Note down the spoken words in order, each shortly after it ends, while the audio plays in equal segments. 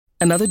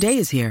Another day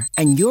is here,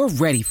 and you're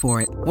ready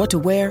for it. What to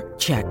wear?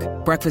 Check.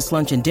 Breakfast,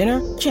 lunch, and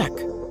dinner? Check.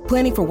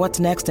 Planning for what's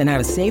next and how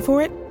to save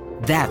for it?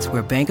 That's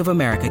where Bank of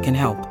America can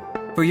help.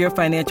 For your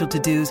financial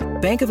to-dos,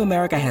 Bank of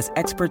America has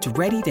experts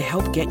ready to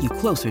help get you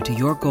closer to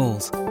your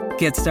goals.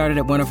 Get started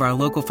at one of our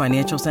local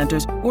financial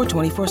centers or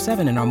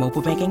 24/7 in our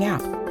mobile banking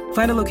app.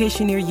 Find a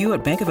location near you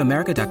at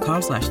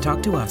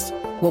bankofamerica.com/talktous.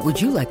 What would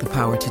you like the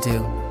power to do?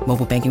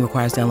 Mobile banking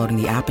requires downloading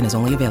the app and is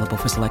only available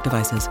for select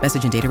devices.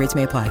 Message and data rates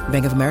may apply.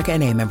 Bank of America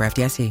N.A., member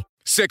FDIC.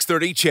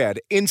 630 CHED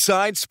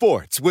Inside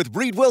Sports with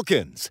Reed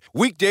Wilkins.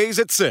 Weekdays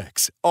at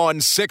 6 on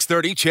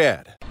 630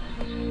 CHED.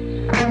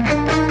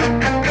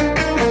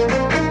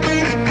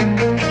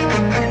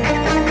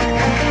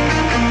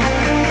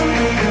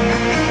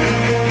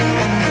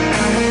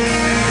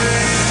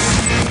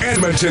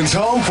 Edmonton's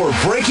home for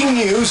breaking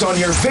news on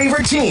your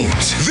favorite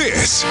teams.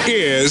 This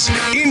is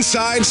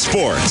Inside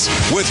Sports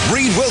with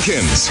Reed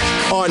Wilkins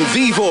on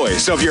the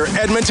voice of your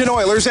Edmonton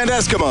Oilers and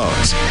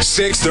Eskimos.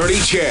 630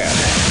 CHED.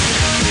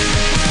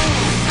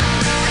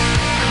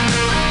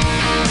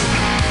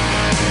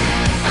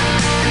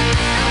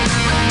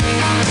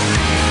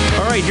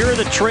 All right, here are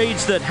the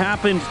trades that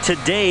happened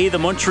today. The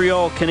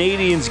Montreal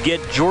Canadiens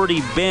get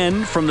Jordy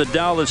Ben from the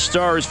Dallas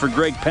Stars for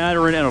Greg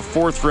Pateryn and a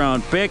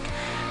fourth-round pick.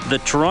 The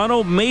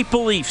Toronto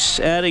Maple Leafs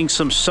adding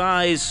some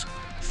size,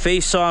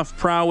 face-off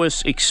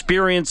prowess,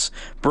 experience.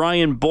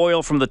 Brian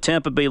Boyle from the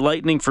Tampa Bay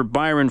Lightning for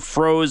Byron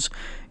Froese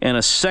and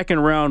a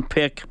second-round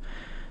pick.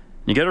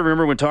 You got to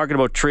remember when talking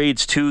about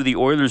trades, too, the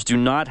Oilers do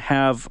not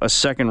have a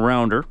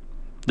second-rounder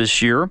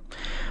this year.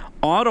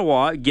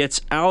 Ottawa gets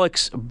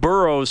Alex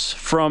Burrows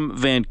from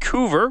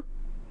Vancouver.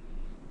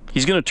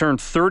 He's going to turn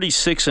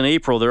 36 in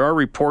April. There are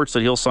reports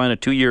that he'll sign a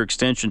 2-year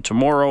extension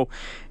tomorrow.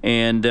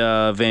 And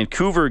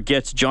Vancouver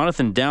gets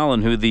Jonathan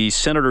Dallin, who the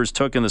Senators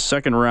took in the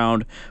second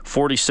round,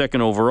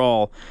 42nd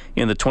overall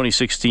in the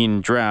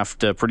 2016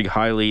 draft. A pretty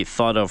highly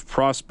thought of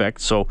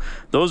prospect. So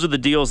those are the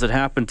deals that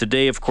happened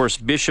today. Of course,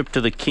 Bishop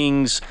to the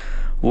Kings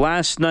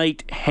last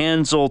night.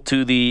 Hansel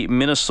to the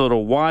Minnesota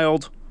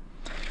Wild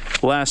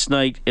last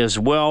night, as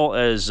well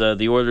as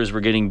the Oilers were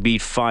getting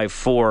beat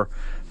 5-4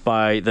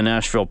 by the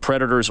Nashville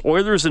Predators.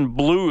 Oilers and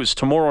Blues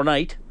tomorrow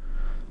night,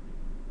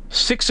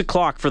 6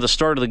 o'clock for the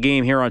start of the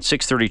game here on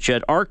 630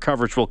 CHED. Our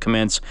coverage will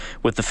commence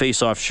with the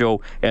face-off show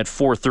at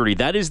 4:30.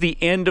 That is the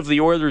end of the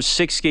Oilers'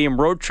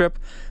 6-game road trip.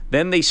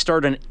 Then they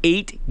start an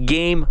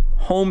 8-game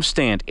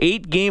homestand.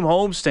 8-game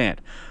homestand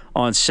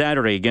on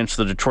Saturday against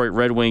the Detroit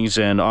Red Wings,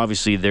 and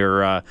obviously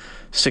their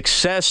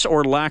success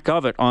or lack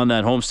of it on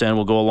that homestand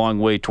will go a long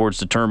way towards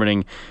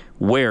determining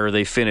where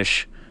they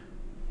finish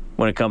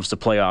when it comes to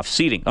playoff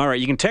seeding. All right,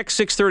 you can text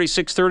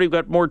 630-630. We've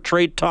got more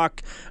trade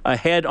talk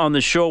ahead on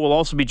the show. We'll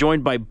also be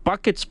joined by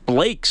Buckets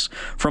Blakes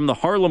from the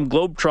Harlem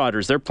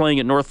Globetrotters. They're playing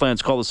at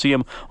Northlands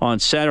Coliseum on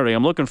Saturday.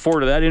 I'm looking forward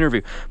to that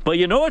interview. But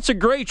you know it's a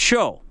great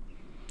show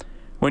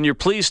when you're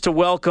pleased to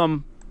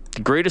welcome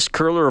the greatest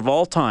curler of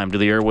all time to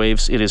the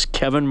airwaves. It is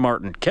Kevin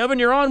Martin. Kevin,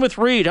 you're on with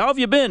Reed. How have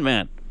you been,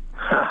 man?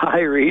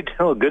 Hi, Reed.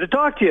 Oh, good to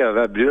talk to you.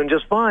 I'm doing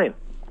just fine.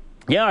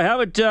 Yeah, I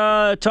haven't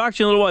talked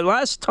to you in a little while.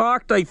 Last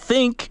talked, I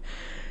think,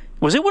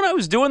 was it when I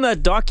was doing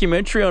that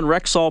documentary on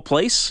Rexall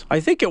Place? I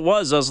think it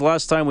was. That was the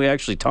last time we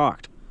actually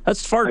talked.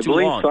 That's far too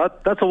long. I believe so.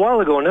 That's a while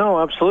ago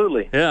now,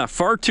 absolutely. Yeah,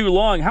 far too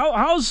long.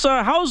 How's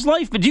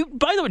life? By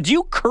the way, do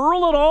you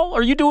curl at all?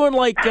 Are you doing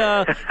like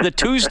the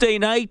Tuesday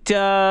night,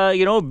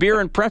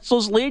 beer and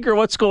pretzels league, or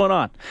what's going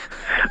on?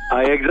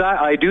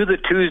 I do the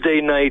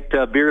Tuesday night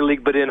beer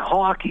league, but in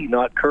hockey,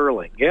 not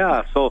curling.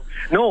 Yeah, so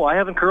no, I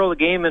haven't curled a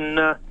game in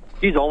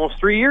almost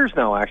 3 years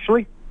now,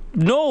 actually.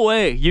 No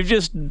way. You've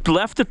just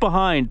left it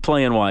behind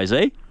playing-wise,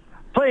 eh?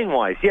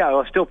 Playing-wise, yeah. I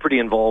was still pretty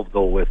involved,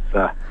 though, with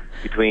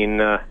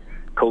between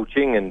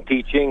coaching and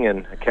teaching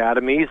and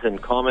academies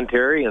and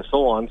commentary and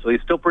so on. So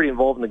he's still pretty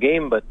involved in the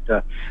game. But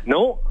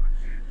no,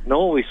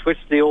 we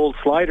switched the old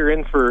slider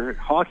in for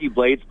hockey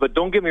blades. But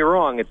don't get me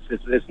wrong,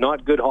 it's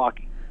not good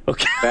hockey.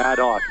 Okay. Bad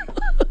hockey.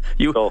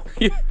 You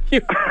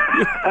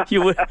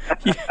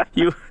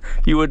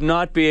would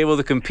not be able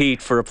to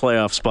compete for a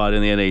playoff spot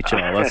in the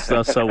NHL.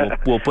 That's how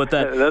we'll put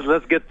that.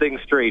 Let's get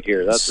things straight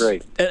here. That's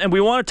right. And we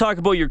want to talk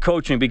about your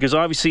coaching because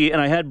obviously, and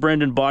I had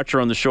Brendan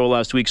Botcher on the show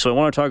last week, so I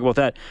want to talk about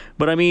that.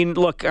 But I mean,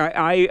 look,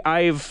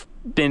 I've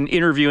been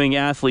interviewing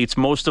athletes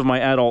most of my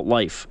adult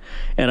life,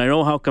 and I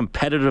know how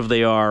competitive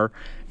they are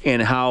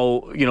and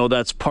how,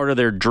 that's part of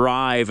their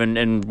drive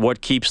and what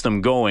keeps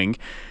them going.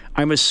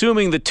 I'm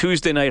assuming the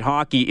Tuesday night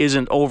hockey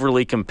isn't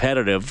overly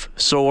competitive.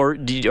 So,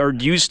 do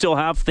you still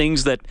have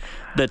things that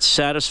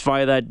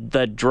satisfy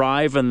that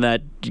drive and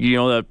that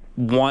that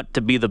want to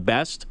be the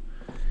best?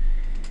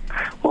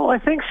 Well, I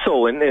think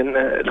so. And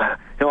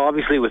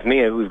obviously with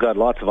me, we've got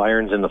lots of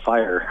irons in the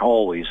fire,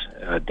 always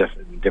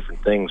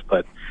different things.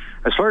 But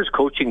as far as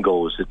coaching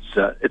goes,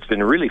 it's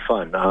been really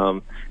fun.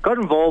 Got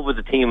involved with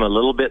the team a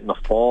little bit in the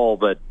fall,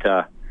 but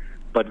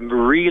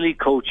really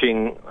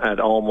coaching at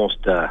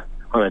almost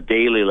on a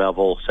daily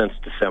level since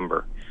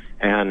December.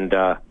 And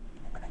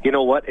you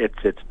know what?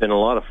 It's been a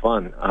lot of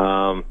fun.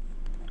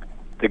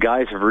 the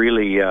guys have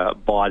really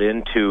bought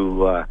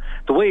into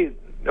the way.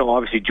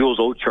 Obviously, Jules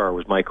Ochar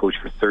was my coach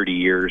for 30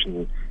 years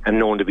and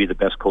known to be the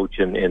best coach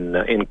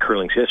in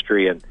curling's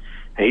history. And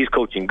he's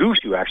coaching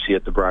Gushue actually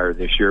at the Brier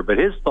this year. But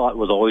his thought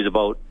was always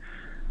about,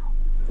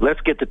 let's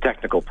get the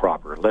technical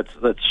proper. Let's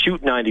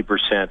shoot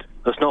 90%.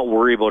 Let's not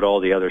worry about all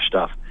the other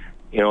stuff.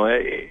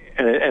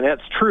 And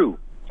that's true.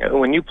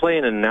 When you play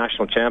in a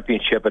national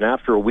championship and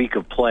after a week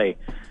of play,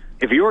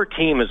 if your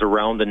team is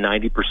around the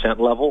 90%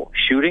 level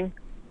shooting,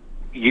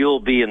 you'll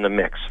be in the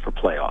mix for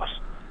playoffs.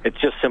 It's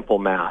just simple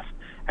math.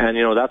 And,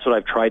 that's what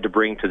I've tried to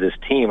bring to this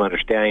team,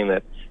 understanding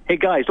that, hey,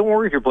 guys, don't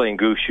worry if you're playing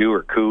Gushue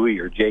or Cooey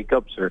or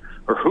Jacobs or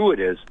who it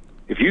is.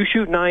 If you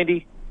shoot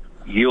 90,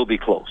 you'll be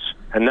close.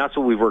 And that's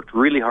what we've worked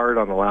really hard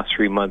on the last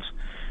 3 months,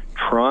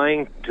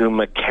 trying to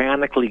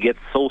mechanically get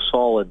so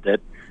solid that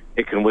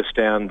it can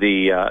withstand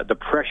the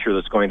pressure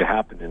that's going to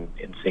happen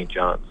in St.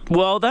 John's.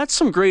 Well, that's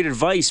some great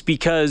advice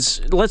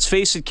because, let's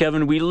face it,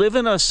 Kevin, we live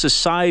in a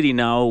society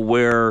now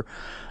where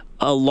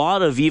a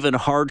lot of even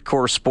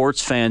hardcore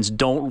sports fans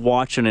don't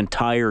watch an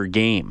entire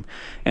game.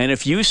 And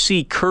if you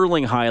see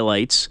curling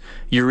highlights,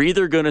 you're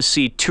either going to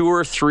see 2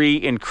 or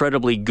 3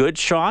 incredibly good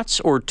shots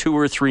or 2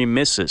 or 3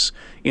 misses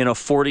in a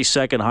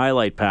 40-second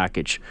highlight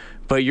package.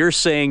 But you're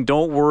saying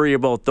don't worry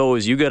about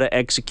those. You got to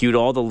execute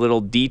all the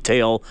little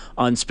detail,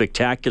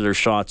 unspectacular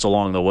shots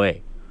along the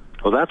way.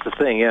 Well, that's the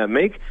thing. Yeah,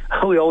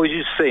 we always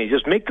used to say,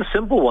 just make the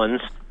simple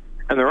ones,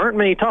 and there aren't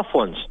many tough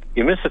ones.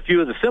 You miss a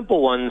few of the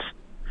simple ones,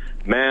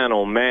 man,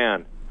 oh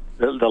man,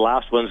 the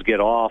last ones get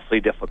awfully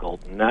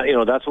difficult. And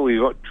that's what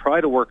we try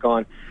to work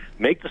on.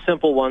 Make the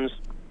simple ones,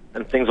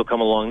 and things will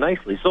come along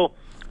nicely. So,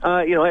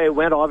 it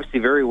went obviously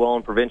very well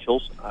in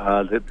provincials.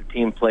 The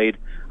team played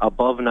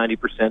above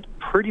 90%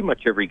 pretty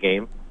much every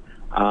game.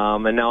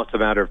 And now it's a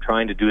matter of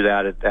trying to do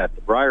that at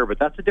the Brier. But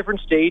that's a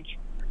different stage.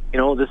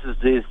 This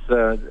is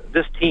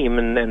this team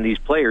and these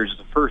players,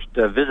 the first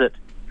visit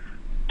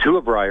to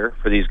a Brier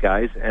for these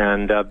guys.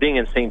 And being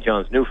in St.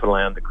 John's,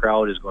 Newfoundland, the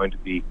crowd is going to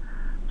be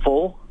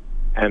full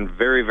and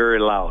very, very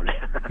loud.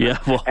 Yeah,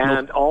 well,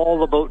 and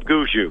all about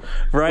Gushue.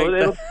 Right.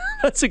 So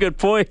that's a good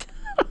point.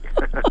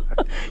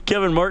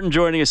 Kevin Martin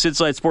joining us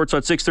Inside Sports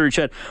on 630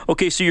 Chat.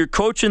 Okay, so you're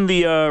coaching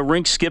the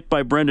rink skipped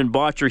by Brendan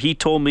Botcher. He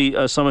told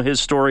me some of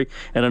his story,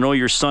 and I know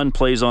your son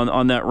plays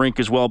on that rink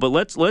as well. But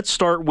let's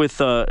start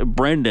with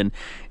Brendan.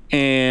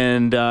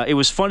 And it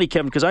was funny,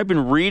 Kevin, because I've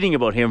been reading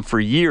about him for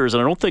years,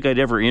 and I don't think I'd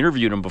ever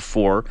interviewed him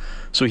before.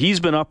 So he's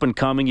been up and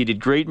coming. He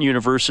did great in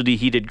university.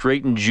 He did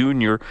great in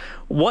junior.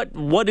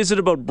 What is it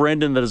about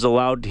Brendan that has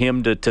allowed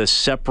him to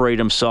separate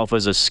himself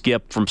as a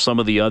skip from some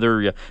of the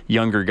other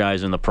younger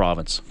guys in the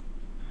province?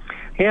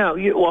 Yeah,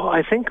 well,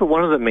 I think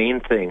one of the main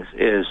things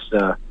is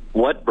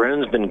what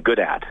Brendan's been good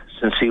at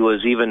since he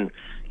was even,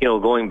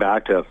 going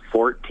back to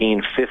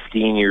 14,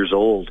 15 years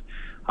old,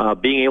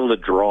 being able to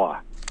draw.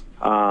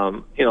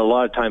 A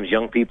lot of times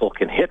young people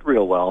can hit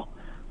real well,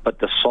 but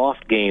the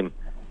soft game,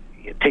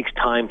 it takes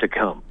time to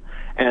come.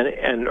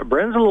 And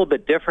Brendan's a little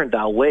bit different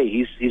that way.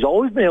 He's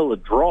always been able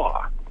to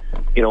draw,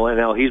 and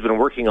now he's been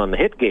working on the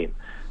hit game.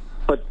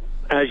 But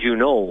as you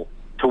know,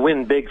 to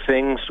win big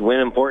things,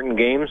 win important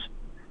games,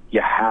 you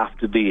have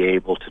to be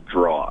able to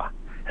draw.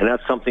 And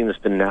that's something that's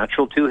been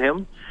natural to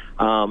him.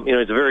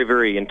 He's a very,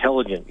 very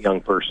intelligent young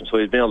person, so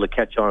he's been able to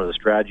catch on to the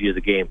strategy of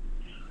the game,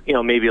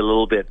 maybe a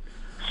little bit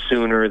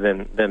sooner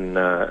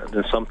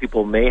than some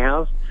people may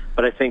have.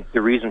 But I think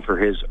the reason for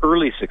his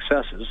early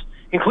successes,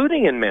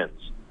 including in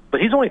men's, but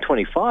he's only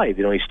 25,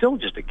 he's still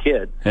just a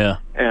kid. Yeah.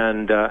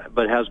 And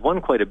but has won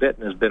quite a bit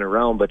and has been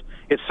around. But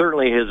it's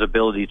certainly his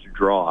ability to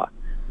draw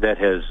that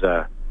has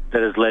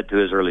led to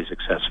his early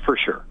success, for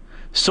sure.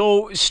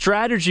 So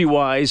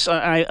strategy-wise,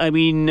 I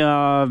mean,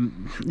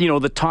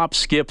 the top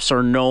skips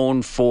are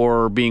known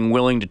for being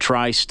willing to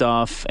try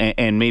stuff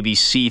and maybe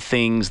see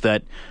things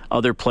that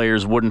other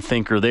players wouldn't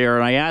think are there.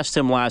 And I asked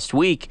him last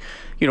week,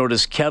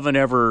 does Kevin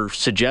ever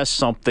suggest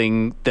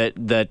something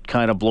that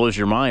kind of blows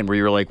your mind, where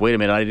you're like, wait a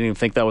minute, I didn't even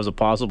think that was a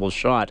possible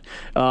shot?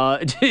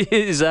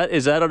 Is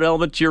that an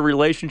element to your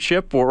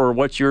relationship, or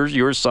what's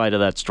your side of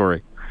that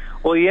story?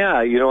 Well, yeah,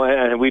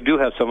 and we do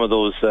have some of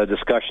those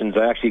discussions.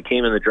 I actually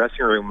came in the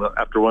dressing room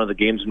after one of the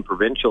games in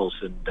provincials,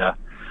 and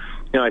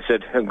I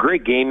said, "A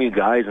great game, you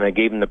guys," and I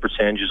gave them the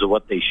percentages of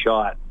what they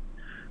shot.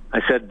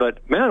 I said, "But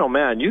man, oh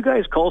man, you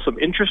guys call some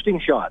interesting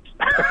shots."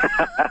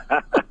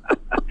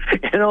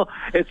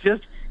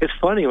 It's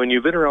funny when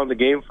you've been around the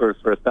game for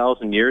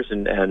 1,000 years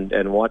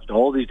and watched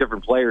all these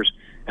different players.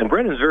 And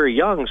Brendan's very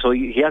young, so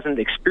he hasn't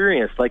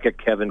experienced like a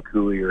Kevin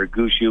Cooey or a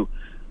Gushue.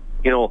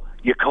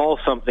 You call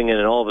something and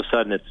then all of a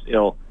sudden it's,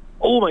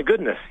 oh my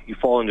goodness, you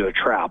fall into a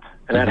trap.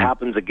 And that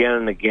happens again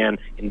and again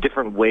in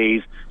different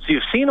ways. So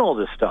you've seen all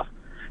this stuff.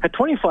 At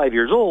 25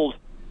 years old,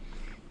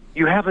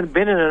 you haven't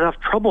been in enough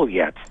trouble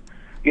yet.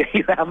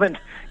 You haven't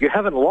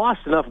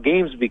lost enough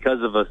games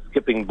because of a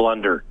skipping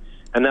blunder.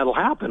 And that'll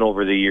happen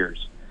over the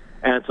years.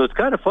 And so it's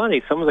kind of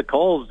funny. Some of the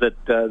calls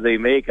that they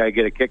make, I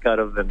get a kick out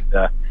of, and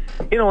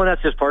and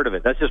that's just part of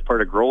it. That's just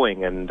part of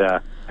growing, and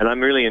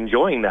I'm really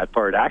enjoying that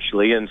part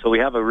actually. And so we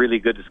have a really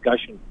good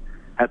discussion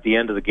at the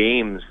end of the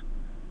games,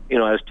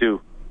 as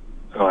to,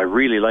 I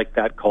really like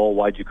that call.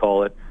 Why'd you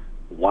call it?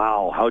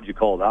 Wow, how'd you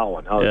call that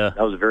one? That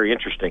was very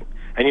interesting.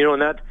 And,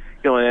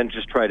 and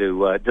just try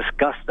to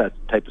discuss that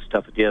type of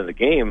stuff at the end of the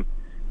game,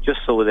 just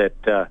so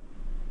that,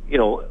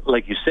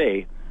 like you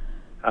say,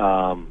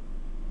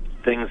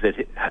 things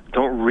that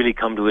don't really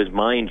come to his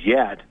mind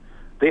yet.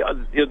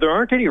 There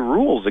aren't any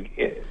rules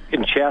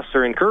in chess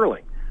or in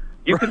curling.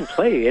 You can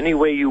play any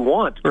way you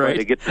want to try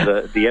to get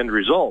to the end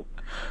result.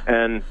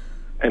 And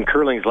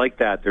curling's like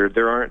that.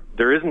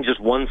 There isn't just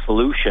one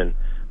solution,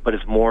 but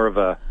it's more of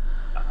a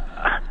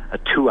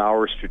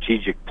 2-hour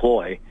strategic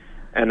ploy,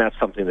 and that's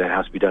something that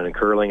has to be done in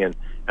curling. And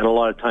a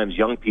lot of times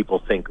young people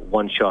think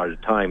one shot at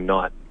a time,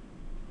 not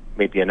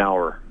maybe an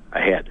hour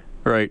ahead.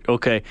 Right.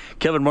 Okay.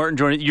 Kevin Martin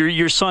joining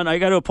your son. I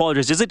got to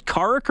apologize. Is it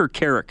Carrick or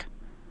Carrick?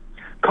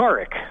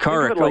 Carrick.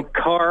 Carrick. Like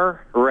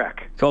car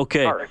wreck.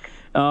 Okay. Carrick.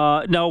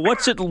 Now,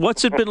 what's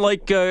it been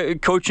like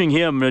coaching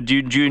him? Do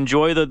you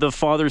enjoy the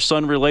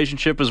father-son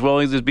relationship as well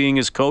as being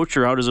his coach,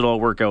 or how does it all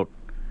work out?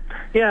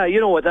 Yeah, you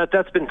know what?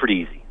 That's been pretty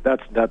easy.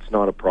 That's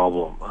not a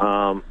problem.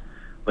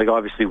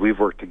 Obviously, we've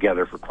worked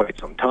together for quite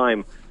some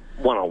time,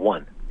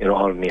 one-on-one,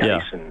 out on the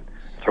ice and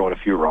throwing a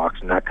few rocks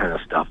and that kind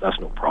of stuff. That's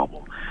no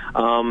problem.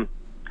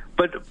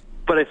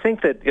 But I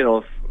think that,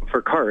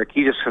 for Carrick,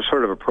 he just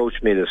sort of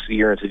approached me this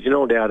year and said,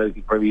 Dad, I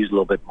could probably use a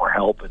little bit more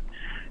help.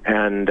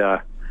 And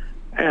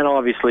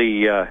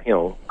obviously,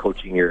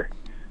 coaching your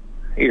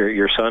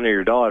son or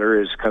your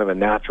daughter is kind of a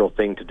natural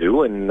thing to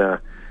do, and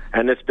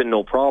it's been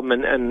no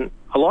problem. And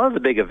a lot of the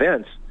big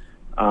events,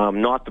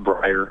 not the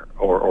Brier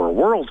or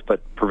Worlds,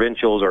 but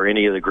provincials or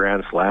any of the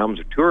Grand Slams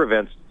or tour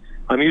events,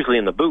 I'm usually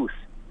in the booth.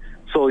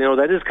 So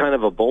that is kind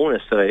of a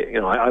bonus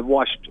that I've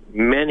watched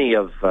many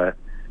of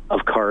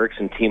Carrick's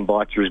and Team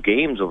Botcher's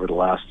games over the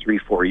last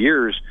 3-4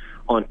 years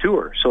on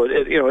tour. So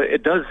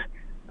it does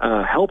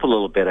help a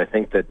little bit. I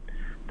think that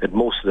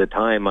most of the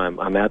time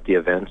I'm at the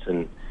events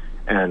and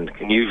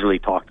can usually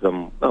talk to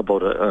them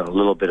about a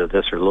little bit of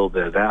this or a little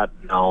bit of that.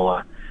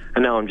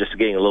 And now I'm just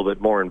getting a little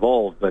bit more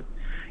involved. But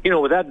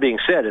with that being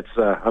said,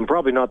 I'm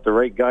probably not the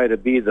right guy to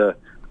be the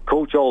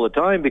coach all the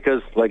time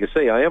because, like I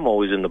say, I am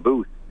always in the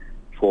booth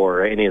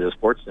for any of the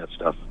Sportsnet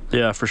stuff.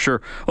 Yeah, for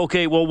sure.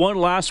 Okay, well, one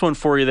last one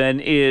for you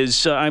then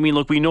is,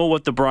 look, we know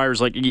what the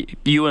Briers, like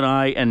you and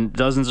I and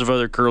dozens of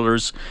other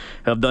curlers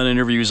have done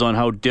interviews on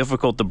how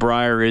difficult the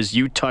Brier is.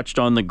 You touched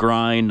on the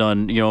grind,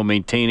 on,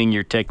 maintaining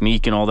your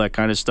technique and all that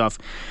kind of stuff.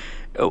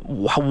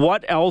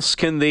 What else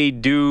can they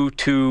do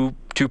to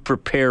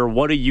prepare?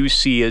 What do you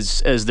see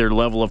as their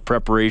level of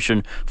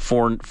preparation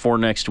for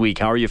next week?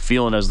 How are you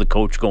feeling as the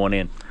coach going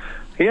in?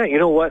 Yeah, you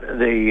know what?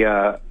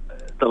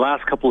 The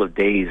last couple of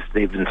days,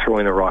 they've been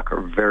throwing the rock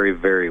very,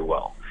 very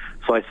well.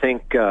 So I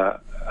think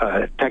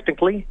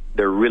technically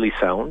they're really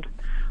sound.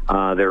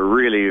 They're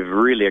really,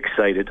 really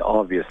excited,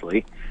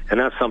 obviously. And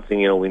that's something,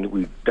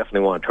 we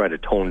definitely want to try to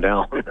tone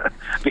down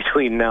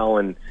between now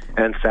and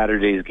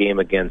Saturday's game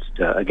against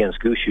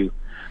Gushue.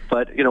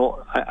 But,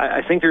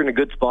 I think they're in a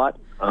good spot.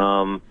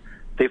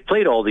 They've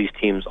played all these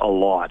teams a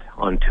lot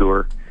on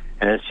tour.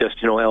 And it's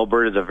just,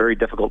 Alberta is a very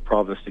difficult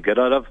province to get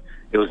out of.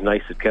 It was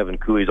nice that Kevin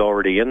Cooey's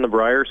already in the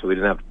Brier, so we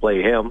didn't have to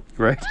play him.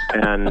 Right.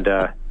 And,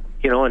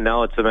 and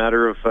now it's a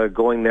matter of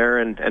going there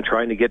and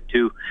trying to get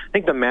to, I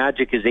think the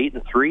magic is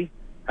 8-3.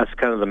 That's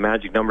kind of the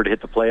magic number to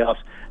hit the playoffs.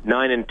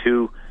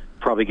 9-2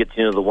 probably gets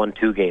you into the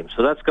 1-2 game.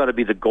 So that's got to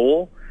be the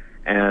goal.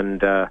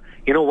 And,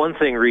 one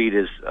thing, Reed,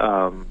 is,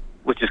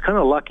 which is kind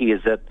of lucky,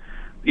 is that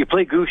you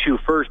play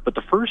Gushue first, but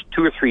the first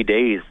 2 or 3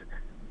 days,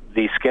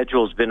 the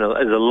schedule has been a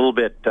little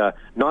bit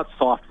not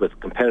soft with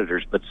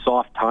competitors, but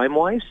soft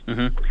time-wise.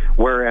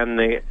 Mm-hmm. Where in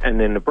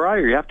the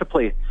Brier, you have to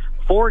play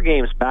 4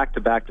 games back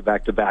to back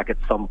at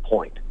some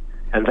point,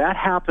 and that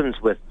happens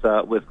with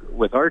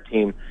our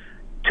team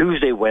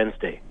Tuesday,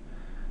 Wednesday,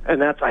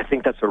 and I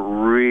think that's a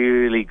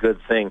really good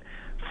thing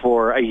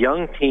for a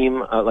young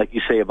team like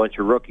you say, a bunch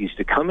of rookies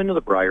to come into the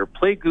Brier,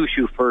 play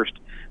Gushue first,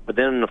 but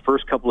then in the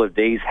first couple of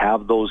days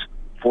have those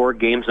 4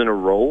 games in a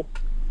row.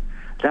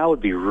 That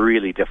would be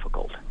really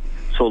difficult.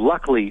 So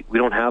luckily, we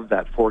don't have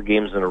that 4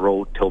 games in a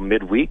row till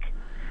midweek,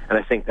 and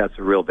I think that's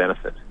a real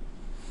benefit.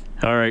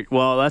 All right.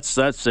 Well, that's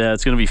it's going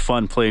to be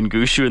fun playing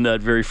Gushue in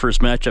that very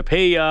first matchup.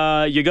 Hey,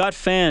 you got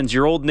fans.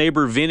 Your old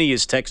neighbor Vinny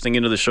is texting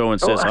into the show and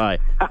says hi.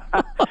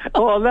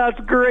 Oh, that's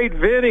great,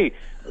 Vinny.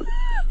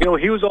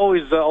 He was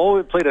always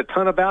played a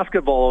ton of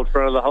basketball in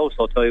front of the house,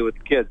 I'll tell you, with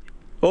the kids.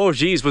 Oh,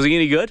 geez. Was he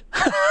any good?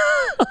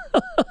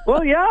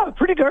 Well, yeah,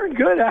 pretty darn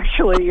good,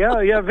 actually.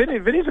 Yeah.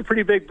 Vinny's a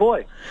pretty big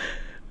boy.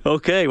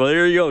 Okay, well,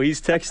 there you go.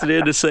 He's texted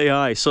in to say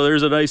hi. So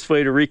there's a nice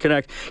way to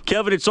reconnect.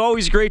 Kevin, it's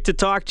always great to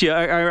talk to you.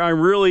 I'm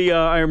really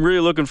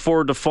looking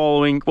forward to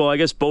following, well, I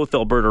guess both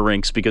Alberta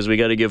rinks, because we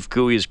got to give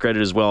Cooey his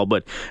credit as well.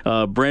 But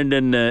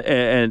Brendan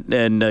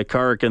and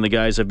Carrick and the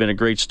guys have been a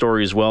great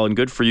story as well, and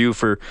good for you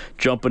for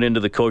jumping into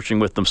the coaching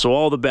with them. So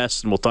all the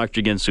best, and we'll talk to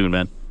you again soon,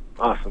 man.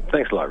 Awesome.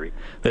 Thanks a lot, Reed.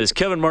 That is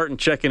Kevin Martin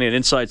checking in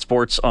Inside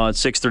Sports on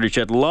 630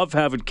 CHED. Love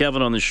having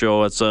Kevin on the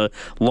show. It's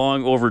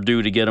long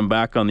overdue to get him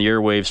back on the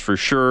airwaves for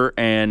sure.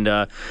 And,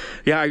 I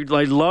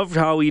loved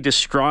how he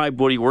described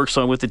what he works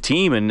on with the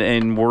team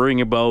and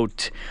worrying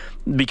about...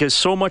 Because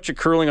so much of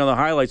curling on the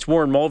highlights,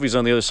 Warren Mulvey's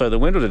on the other side of the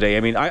window today. I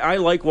mean, I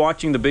like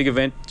watching the big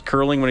event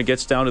curling when it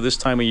gets down to this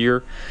time of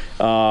year.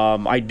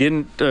 I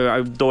didn't,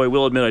 though I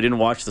will admit I didn't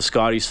watch the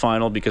Scotties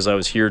final because I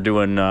was here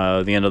doing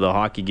the end of the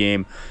hockey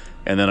game.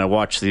 And then I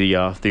watched the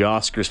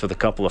Oscars with a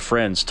couple of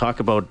friends. Talk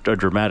about a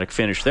dramatic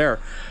finish there.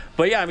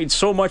 But yeah, I mean,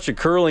 so much of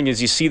curling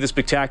is you see the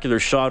spectacular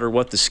shot or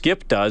what the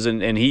skip does,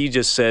 and he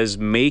just says,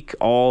 make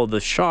all the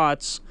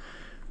shots,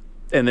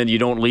 and then you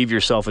don't leave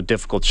yourself a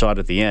difficult shot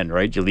at the end,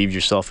 right? You leave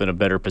yourself in a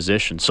better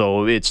position.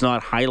 So it's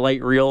not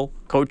highlight reel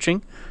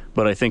coaching,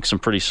 but I think some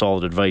pretty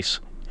solid advice.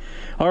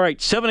 All right,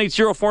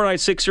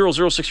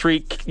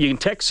 780-496-0063. You can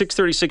text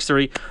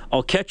 630-630.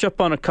 I'll catch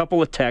up on a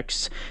couple of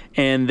texts,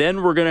 and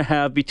then we're going to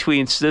have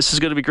this is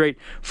going to be great,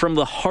 from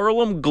the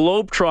Harlem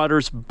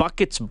Globetrotters,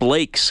 Buckets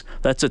Blakes.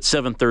 That's at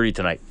 7:30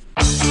 tonight.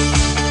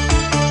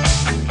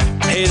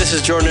 Hey, this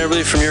is Jordan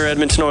Eberle from your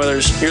Edmonton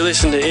Oilers. You're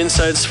listening to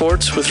Inside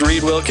Sports with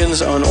Reed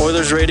Wilkins on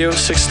Oilers Radio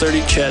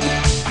 630 CHED.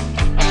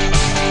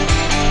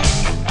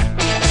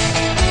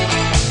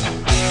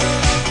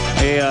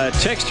 A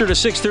texter to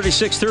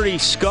 630-630,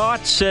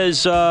 Scott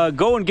says,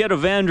 go and get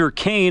Evander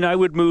Kane. I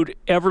would move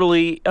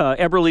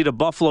Eberle to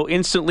Buffalo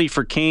instantly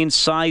for Kane's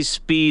size,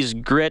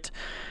 speed, grit,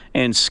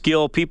 and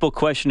skill. People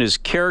question his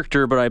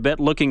character, but I bet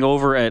looking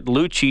over at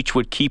Lucic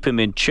would keep him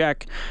in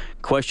check.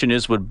 Question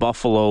is, would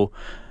Buffalo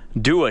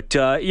do it?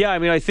 I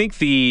mean, I think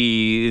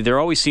there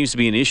always seems to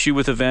be an issue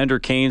with Evander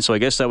Kane, so I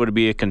guess that would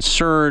be a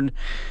concern.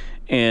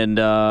 And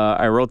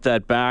I wrote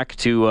that back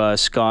to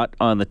Scott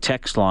on the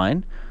text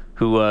line,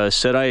 who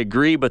said, I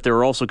agree, but there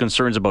are also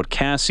concerns about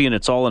Cassian.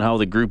 It's all in how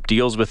the group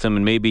deals with him,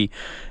 and maybe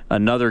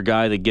another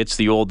guy that gets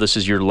the old, this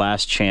is your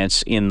last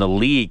chance in the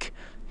league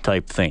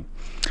type thing.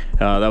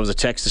 That was a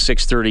text to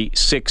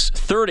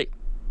 630-630.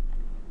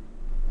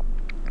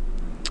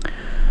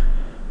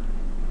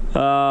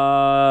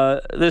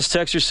 This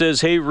texter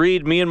says, hey,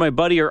 Reed, me and my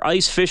buddy are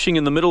ice fishing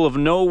in the middle of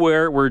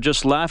nowhere. We're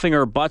just laughing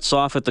our butts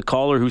off at the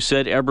caller who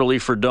said Eberle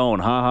for Doan.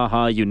 Ha, ha,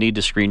 ha, you need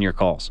to screen your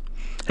calls.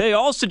 Hey,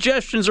 all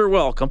suggestions are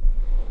welcome.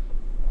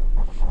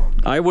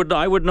 I would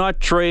not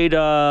trade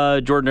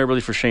Jordan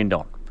Eberle for Shane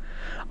Doan.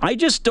 I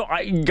just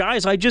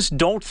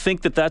don't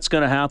think that's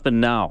going to happen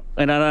now.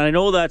 And I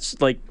know that's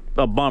like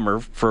a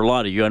bummer for a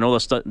lot of you. I know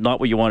that's not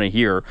what you want to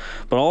hear.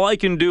 But all I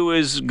can do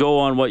is go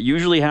on what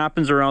usually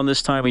happens around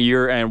this time of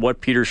year and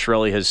what Peter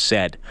Chiarelli has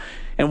said.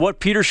 And what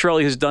Peter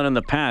Chiarelli has done in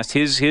the past,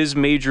 his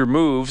major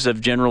moves have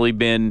generally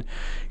been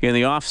in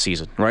the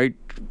offseason, right?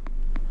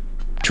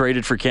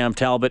 Traded for Cam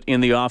Talbot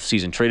in the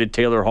offseason. Traded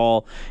Taylor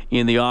Hall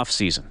in the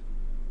offseason.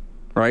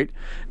 Right?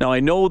 Now, I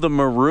know the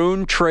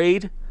Maroon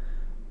trade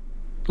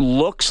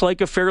looks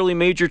like a fairly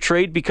major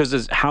trade because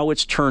of how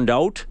it's turned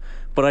out,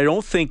 but I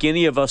don't think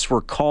any of us were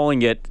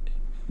calling it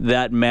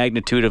that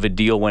magnitude of a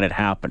deal when it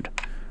happened.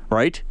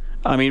 Right?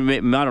 I mean,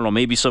 I don't know,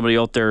 maybe somebody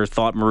out there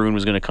thought Maroon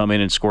was going to come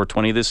in and score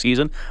 20 this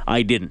season.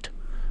 I didn't.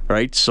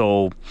 Right?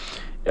 So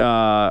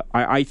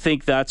I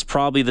think that's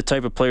probably the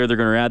type of player they're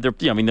going to add there.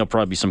 Yeah, I mean, there'll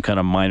probably be some kind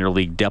of minor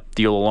league depth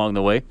deal along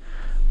the way,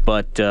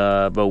 but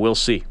we'll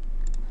see.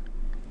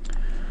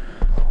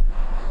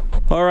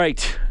 All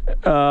right,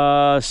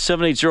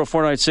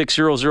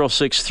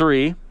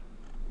 780-496-0063.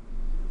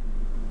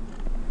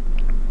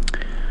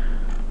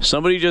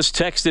 Somebody just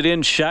texted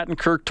in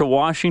Shattenkirk to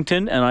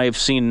Washington, and I have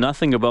seen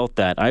nothing about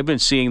that. I've been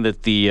seeing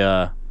that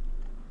the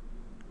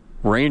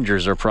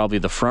Rangers are probably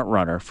the front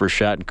runner for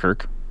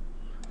Shattenkirk.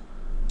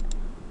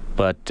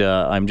 But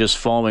I'm just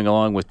following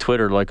along with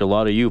Twitter like a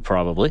lot of you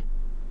probably.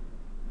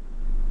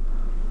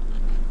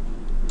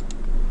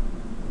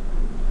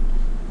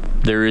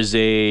 There is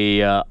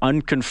a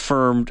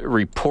unconfirmed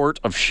report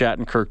of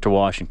Shattenkirk to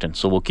Washington,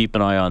 so we'll keep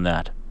an eye on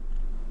that.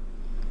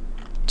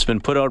 It's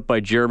been put out by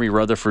Jeremy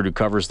Rutherford, who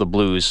covers the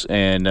Blues,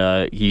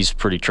 and he's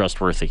pretty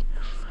trustworthy.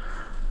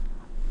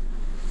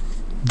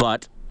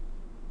 But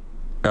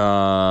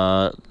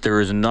there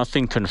is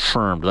nothing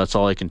confirmed. That's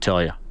all I can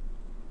tell you.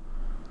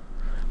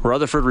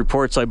 Rutherford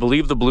reports, I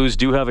believe the Blues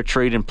do have a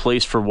trade in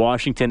place for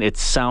Washington. It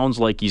sounds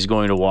like he's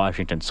going to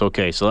Washington. So,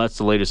 okay, so that's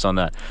the latest on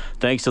that.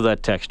 Thanks to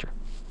that texter,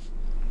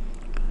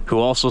 who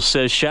also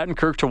says,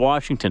 Shattenkirk to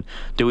Washington.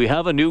 Do we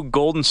have a new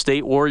Golden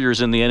State Warriors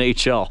in the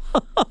NHL?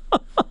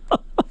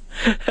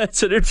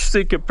 That's an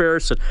interesting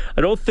comparison.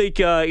 I don't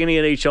think any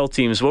NHL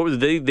teams, what were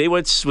they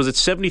went, was it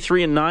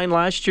 73-9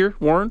 last year,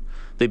 Warren?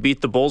 They beat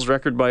the Bulls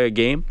record by a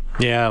game?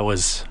 Yeah, it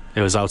was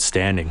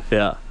outstanding.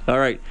 Yeah. All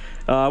right.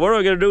 What do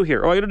I got to do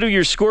here? I got to do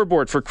your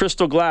scoreboard for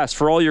Crystal Glass.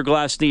 For all your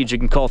glass needs, you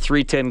can call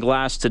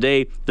 310-GLASS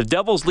today. The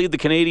Devils lead the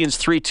Canadiens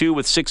 3-2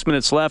 with 6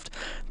 minutes left.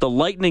 The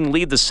Lightning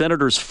lead the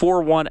Senators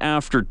 4-1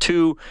 after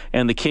 2.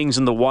 And the Kings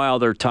and the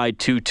Wild are tied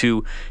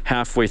 2-2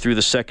 halfway through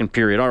the second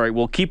period. All right,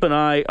 we'll keep an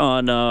eye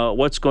on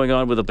what's going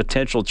on with a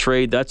potential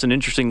trade. That's an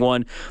interesting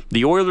one.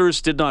 The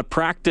Oilers did not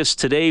practice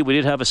today. We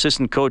did have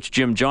assistant coach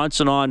Jim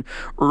Johnson on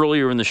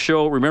earlier in the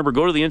show. Remember,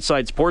 go to the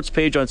Inside Sports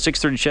page on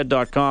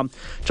 630ched.com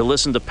to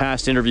listen to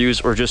past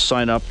interviews or just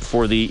sign up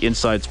for the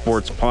Inside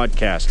Sports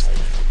podcast.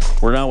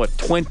 We're now at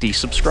 20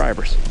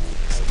 subscribers.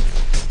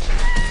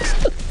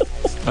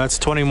 That's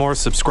 20 more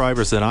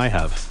subscribers than I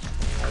have.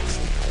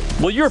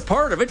 Well, you're a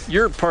part of it.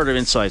 You're a part of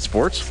Inside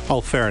Sports.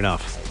 Oh, fair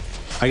enough.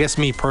 I guess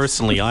me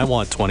personally, I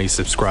want 20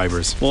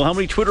 subscribers. Well, how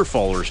many Twitter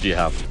followers do you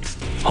have?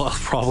 Well,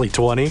 probably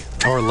 20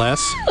 or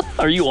less.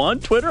 Are you on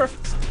Twitter?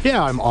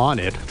 Yeah, I'm on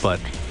it, but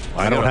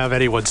I don't have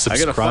anyone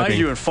subscribing. I gotta find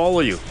you and follow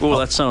you. Oh,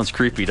 that sounds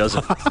creepy,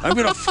 doesn't it?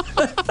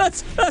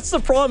 That's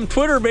the problem.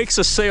 Twitter makes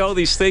us say all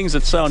these things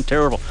that sound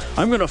terrible.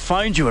 I'm gonna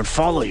find you and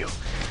follow you.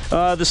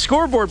 The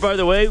scoreboard, by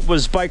the way,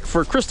 was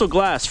for Crystal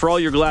Glass. For all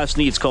your glass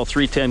needs, call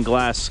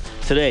 310-GLASS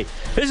today.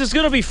 This is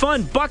gonna be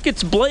fun.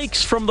 Buckets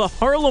Blakes from the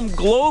Harlem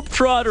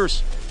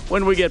Globetrotters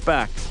when we get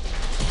back.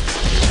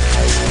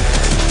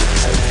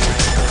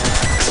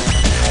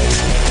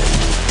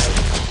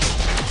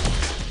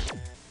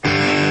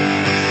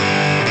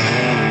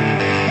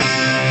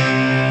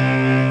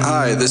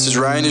 Hi, this is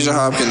Ryan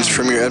Nugent-Hopkins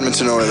from your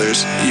Edmonton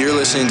Oilers. You're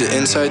listening to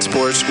Inside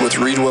Sports with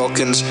Reed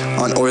Wilkins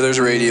on Oilers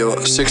Radio,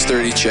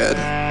 630 CHED.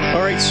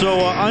 All right, so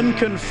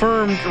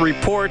unconfirmed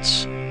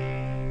reports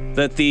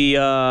that the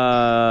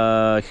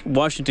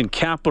Washington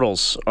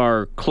Capitals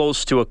are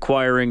close to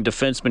acquiring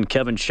defenseman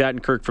Kevin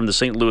Shattenkirk from the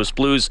St. Louis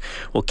Blues.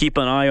 We'll keep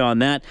an eye on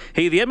that.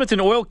 Hey, the Edmonton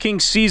Oil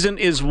Kings season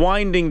is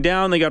winding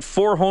down. They got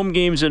 4 home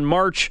games in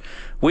March.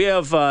 We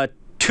have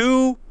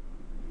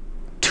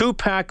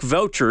two-pack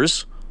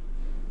vouchers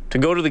to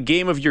go to the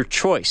game of your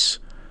choice.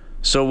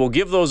 So we'll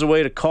give those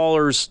away to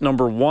callers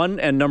number 1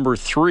 and number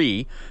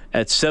 3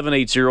 at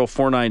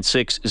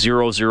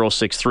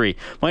 780-496-0063.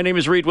 My name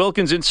is Reed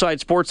Wilkins, Inside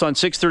Sports on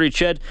 630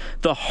 CHED.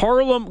 The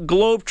Harlem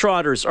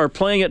Globetrotters are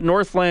playing at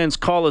Northlands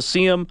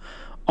Coliseum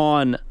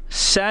on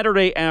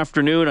Saturday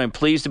afternoon. I'm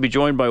pleased to be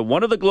joined by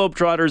one of the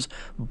Globetrotters,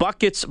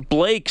 Buckets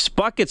Blakes.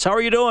 Buckets, how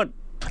are you doing?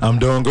 I'm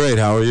doing great.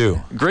 How are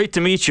you? Great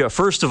to meet you.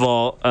 First of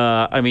all,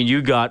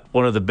 you got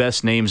one of the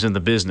best names in the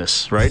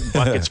business, right?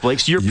 Buckets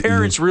Blakes. Your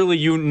parents really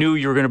knew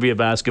you were going to be a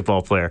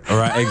basketball player.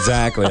 Right,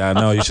 exactly. I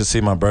know. You should see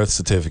my birth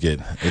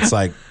certificate. It's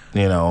like,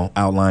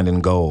 outlined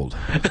in gold.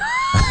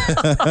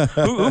 Let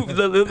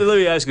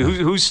me ask you,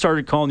 who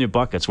started calling you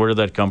Buckets? Where did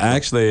that come from?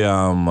 Actually,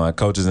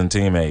 coaches and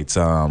teammates.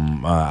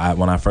 When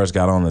I first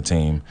got on the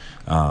team,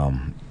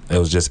 it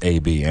was just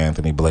AB,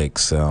 Anthony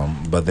Blakes.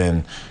 But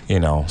then,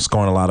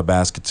 scoring a lot of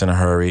baskets in a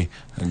hurry.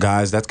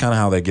 Guys, that's kind of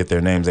how they get their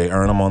names. They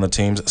earn them on the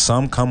teams.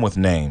 Some come with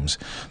names.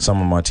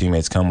 Some of my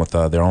teammates come with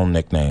their own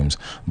nicknames.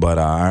 But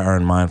I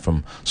earned mine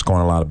from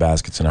scoring a lot of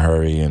baskets in a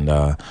hurry, and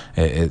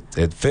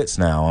it fits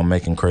now. I'm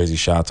making crazy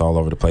shots all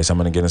over the place. I'm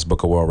in the Guinness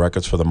Book of World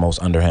Records for the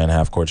most underhand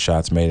half-court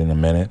shots made in a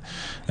minute.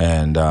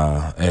 And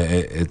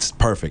it's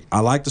perfect.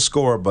 I like to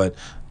score, but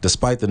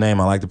despite the name,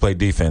 I like to play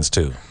defense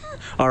too.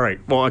 All right.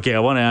 Well, okay, I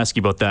want to ask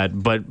you about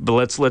that, but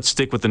let's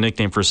stick with the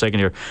nickname for a second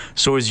here.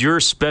 So is your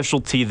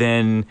specialty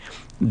then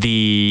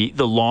the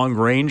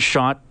long-range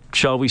shot,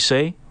 shall we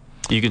say?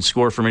 You can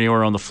score from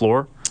anywhere on the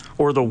floor?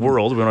 Or the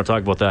world. We want to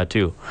talk about that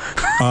too.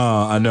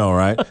 I know,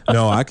 right?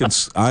 No, I can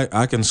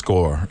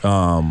score.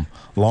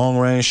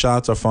 Long-range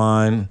shots are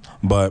fine,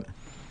 but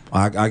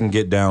I can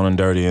get down and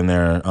dirty in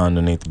there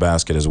underneath the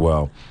basket as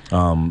well.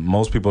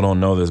 Most people don't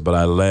know this, but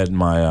I led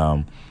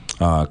my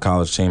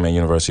college team at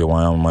University of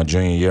Wyoming. My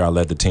junior year, I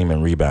led the team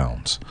in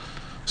rebounds.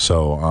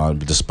 So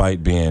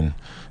despite being,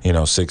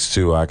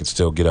 6'2", I could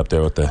still get up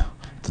there with the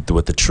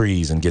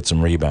trees and get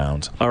some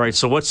rebounds. All right,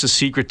 so what's the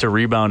secret to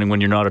rebounding when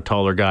you're not a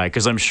taller guy?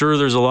 Because I'm sure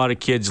there's a lot of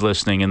kids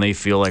listening and they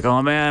feel like,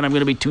 oh man, I'm going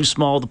to be too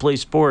small to play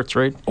sports,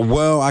 right?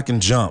 Well, I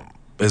can jump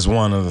is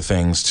one of the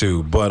things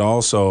too, but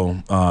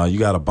also you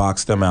got to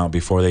box them out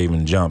before they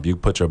even jump. You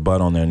put your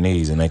butt on their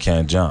knees and they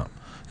can't jump,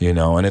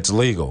 and it's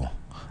legal.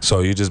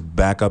 So you just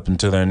back up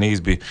into their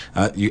knees.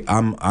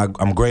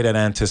 I'm great at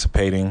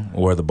anticipating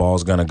where the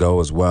ball's going to go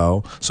as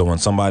well. So when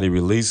somebody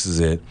releases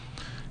it,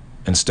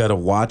 instead of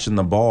watching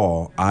the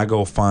ball, I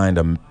go find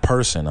a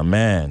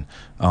man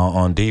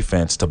on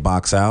defense to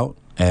box out,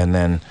 and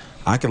then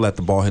I can let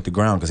the ball hit the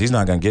ground because he's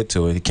not going to get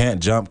to it. He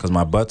can't jump because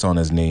my butt's on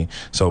his knee.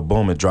 So,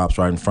 boom, it drops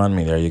right in front of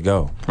me. There you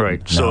go.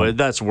 Right. So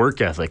that's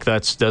work ethic.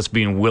 That's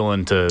being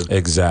willing to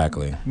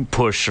exactly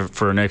push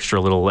for an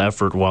extra little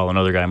effort while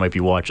another guy might be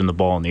watching the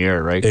ball in the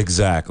air, right?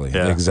 Exactly.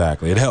 Yeah.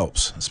 Exactly. It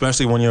helps,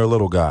 especially when you're a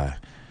little guy.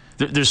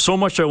 There's so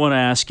much I want to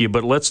ask you,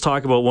 but let's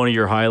talk about one of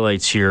your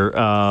highlights here.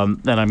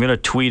 And I'm going to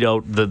tweet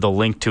out the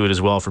link to it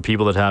as well for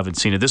people that haven't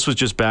seen it. This was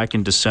just back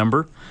in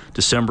December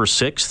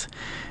 6th.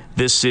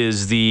 This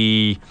is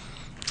the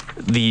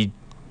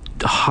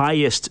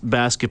highest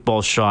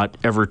basketball shot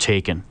ever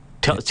taken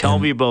Tell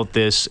me about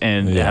this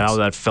and how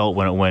that felt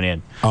when it went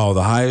in. Oh,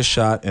 the highest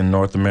shot in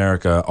North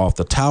America off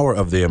the Tower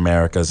of the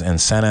Americas in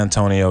San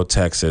Antonio,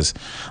 Texas.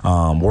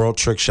 World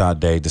Trick Shot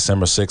Day,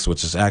 December 6th,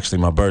 which is actually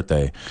my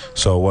birthday.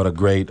 So what a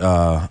great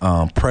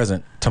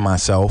present to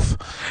myself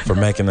for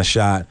making the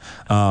shot.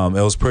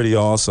 It was pretty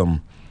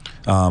awesome.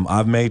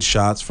 I've made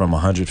shots from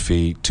 100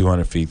 feet,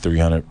 200 feet,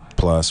 300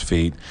 plus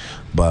feet,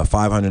 but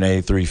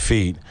 583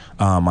 feet,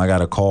 I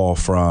got a call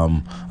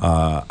from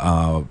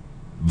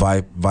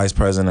Vice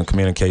President of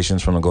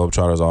Communications from the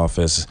Globetrotters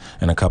office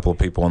and a couple of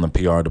people in the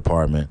PR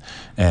department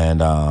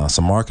and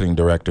some marketing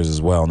directors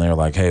as well. And they were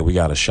like, hey, we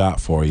got a shot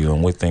for you,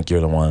 and we think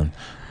you're the one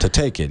to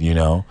take it, you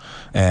know?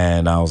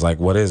 And I was like,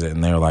 what is it?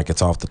 And they were like,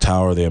 it's off the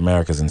Tower of the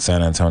Americas in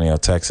San Antonio,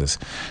 Texas.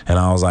 And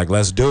I was like,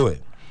 let's do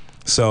it.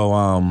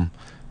 So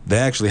they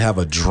actually have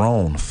a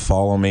drone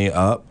follow me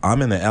up.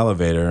 I'm in the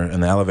elevator,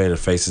 and the elevator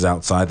faces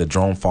outside. The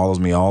drone follows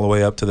me all the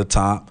way up to the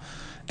top.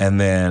 And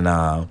then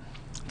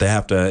they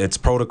have to, it's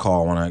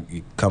protocol when I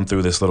come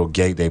through this little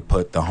gate, they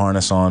put the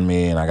harness on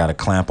me, and I got to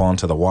clamp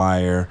onto the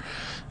wire.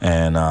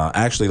 And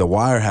actually, the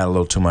wire had a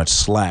little too much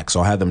slack,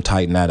 so I had them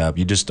tighten that up.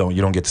 You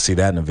don't get to see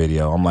that in the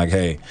video. I'm like,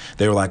 hey,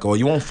 they were like, oh,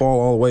 you won't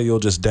fall all the way, you'll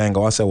just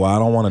dangle. I said, well, I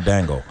don't want to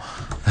dangle.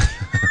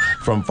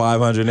 From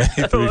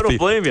 583 feet. I don't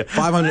blame you.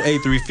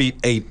 583 feet,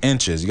 8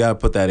 inches. You got to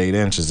put that 8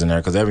 inches in there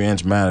because every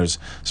inch matters,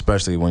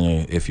 especially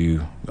if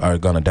you are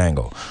going to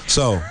dangle.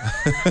 So,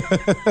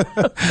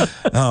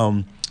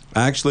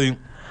 actually,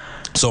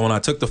 so when I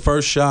took the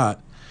first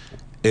shot,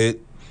 I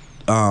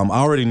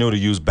already knew to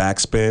use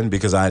backspin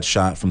because I had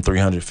shot from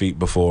 300 feet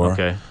before.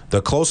 Okay.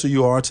 The closer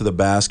you are to the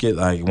basket,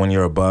 like when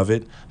you're above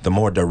it, the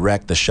more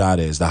direct the shot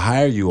is. The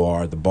higher you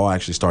are, the ball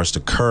actually starts to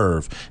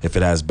curve if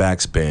it has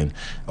backspin,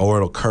 or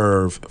it'll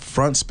curve.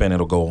 Front spin,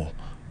 it'll go.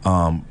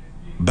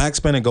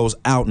 Backspin, it goes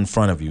out in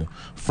front of you.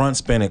 Front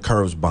spin, it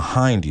curves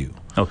behind you.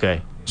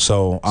 Okay.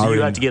 So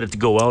you had to get it to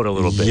go out a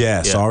little bit.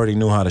 Yes, I already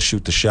knew how to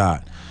shoot the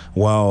shot.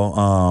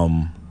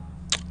 Well,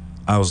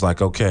 I was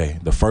like, okay,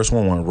 the first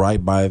one went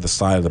right by the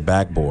side of the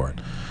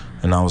backboard.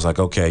 And I was like,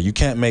 okay, you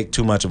can't make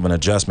too much of an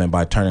adjustment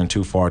by turning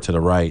too far to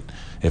the right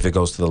if it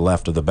goes to the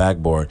left of the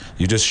backboard.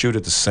 You just shoot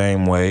it the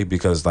same way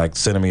because, like,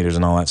 centimeters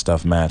and all that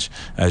stuff match.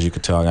 As you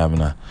could tell, I'm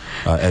having an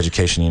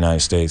education in the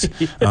United States.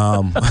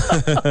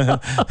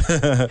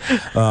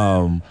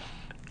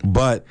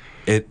 But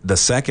the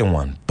second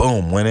one,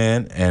 boom, went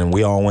in, and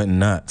we all went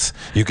nuts.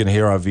 You can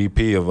hear our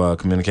VP of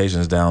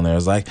communications down there.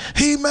 It's like,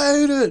 he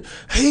made it.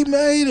 He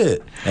made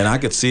it. And I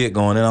could see it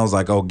going in. I was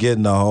like, oh, get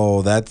in the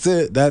hole. That's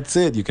it. That's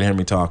it. You can hear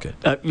me talking.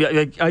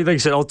 Like I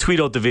said, I'll tweet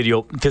out the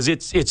video because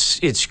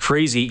it's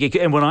crazy.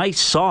 And when I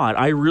saw it,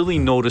 I really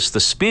noticed the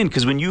spin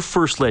because when you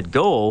first let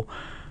go,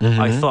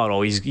 I thought,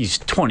 oh, he's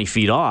 20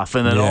 feet off,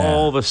 and then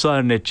all of a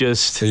sudden it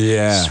just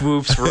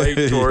swoops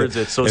right towards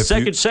it. So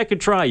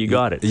second try, you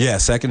got it. Yeah,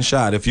 second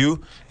shot. If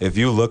you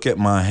look at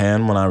my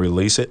hand when I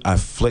release it, I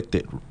flicked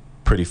it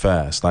pretty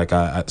fast. Like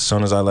as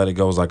soon as I let it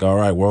go, I was like, all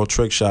right, World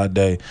Trick Shot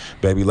Day,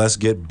 baby, let's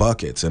get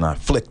buckets, and I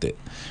flicked it,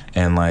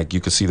 and like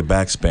you could see the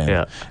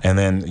backspin, and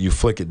then you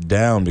flick it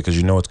down because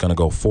you know it's gonna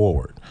go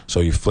forward. So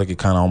you flick it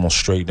kind of almost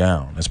straight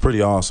down. It's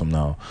pretty awesome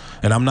though.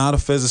 And I'm not a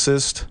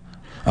physicist.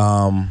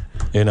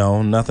 You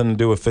know, nothing to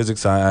do with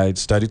physics. I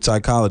studied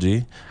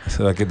psychology.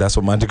 So that's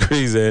what my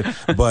degree's in.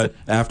 But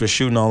after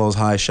shooting all those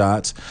high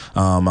shots,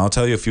 I'll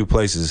tell you a few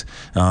places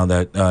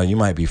that you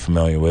might be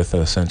familiar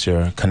with since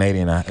you're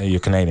Canadian. You're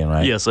Canadian,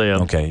 right? Yes, I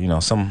am. Okay, you know,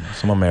 some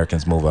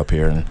Americans move up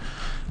here and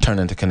turn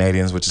into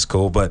Canadians, which is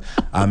cool. But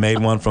I made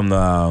one from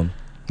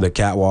the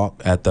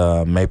catwalk at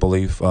the Maple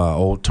Leaf,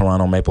 old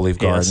Toronto Maple Leaf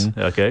Garden.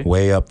 Yes, okay.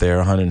 Way up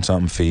there,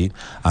 100-something feet.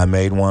 I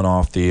made one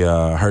off the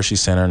Hershey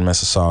Center in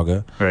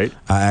Mississauga. Right.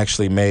 I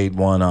actually made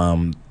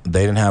one,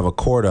 they didn't have a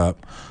court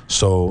up,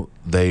 so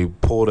they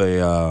pulled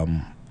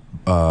a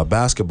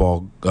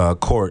basketball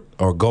court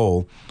or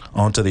goal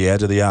onto the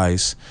edge of the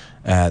ice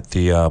at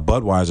the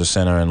Budweiser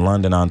Center in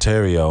London,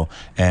 Ontario,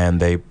 and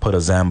they put a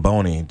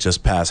Zamboni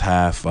just past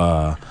half,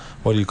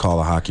 what do you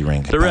call a hockey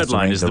rink? The red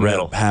line is the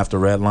middle. Half the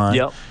red line.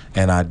 Yep.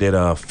 And I did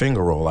a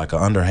finger roll, like an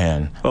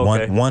underhand,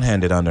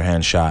 one-handed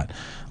underhand shot,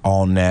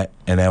 all net,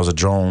 and there was a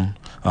drone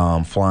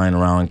flying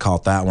around and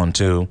caught that one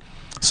too.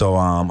 So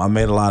I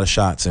made a lot of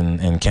shots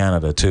in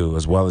Canada too,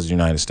 as well as the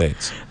United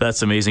States.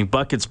 That's amazing.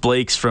 Buckets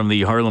Blakes from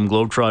the Harlem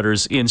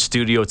Globetrotters in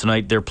studio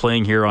tonight. They're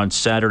playing here on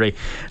Saturday.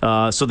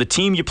 So the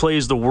team you play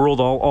is the World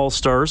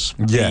All-Stars.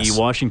 Yes. The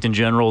Washington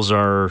Generals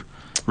are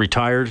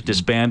retired,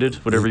 disbanded,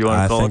 whatever you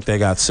want to call it. I think they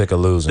got sick of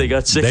losing. They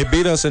got sick. They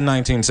beat us in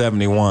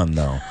 1971,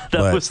 though.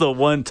 That was the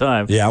one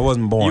time. Yeah, I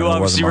wasn't born. It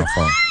wasn't my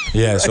fault.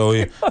 Yeah, so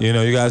you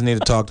guys need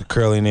to talk to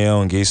Curly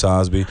Neal and Geese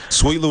Osby.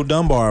 Sweet Lou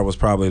Dunbar was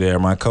probably there.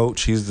 My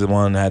coach, he's the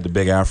one that had the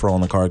big afro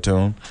on the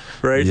cartoon.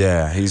 Right.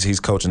 Yeah, he's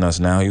coaching us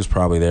now. He was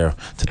probably there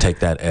to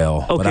take that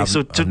L. Okay,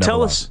 so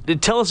tell us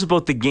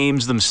about the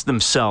games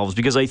themselves,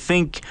 because I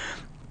think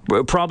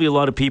probably a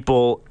lot of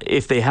people,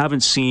 if they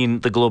haven't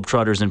seen the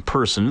Globetrotters in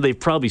person, they've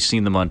probably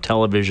seen them on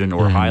television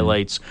or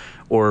highlights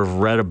or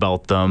read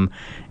about them.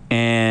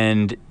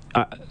 And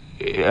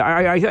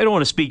I don't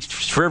want to speak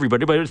for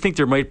everybody, but I think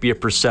there might be a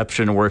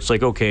perception where it's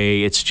like,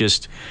 okay, it's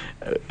just,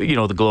 the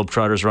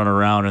Globetrotters run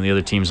around and the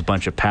other team's a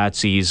bunch of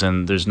patsies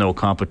and there's no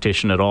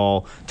competition at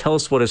all. Tell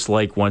us what it's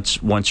like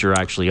once you're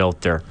actually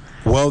out there.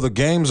 Well, the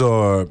games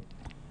are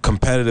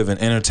competitive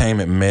and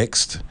entertainment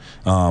mixed,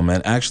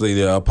 and actually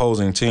the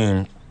opposing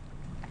team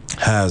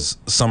has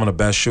some of the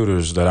best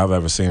shooters that I've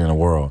ever seen in the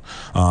world.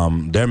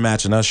 They're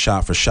matching us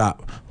shot for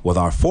shot with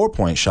our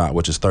 4-point shot,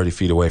 which is 30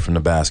 feet away from the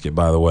basket,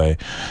 by the way.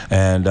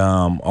 And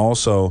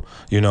also,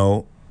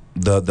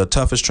 the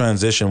toughest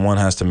transition one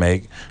has to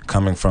make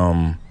coming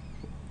from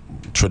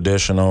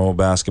traditional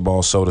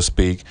basketball, so to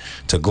speak,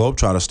 to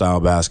Globetrotter-style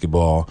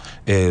basketball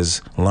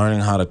is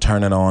learning how to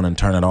turn it on and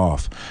turn it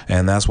off.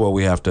 And that's what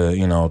we have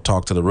to,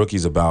 talk to the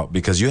rookies about,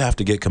 because you have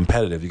to get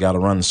competitive. You got to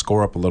run the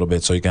score up a little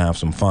bit so you can have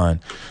some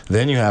fun.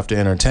 Then you have to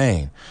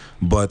entertain.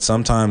 But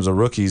sometimes the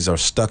rookies are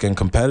stuck in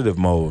competitive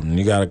mode, and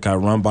you got to kind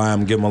of run by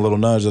them, give them a little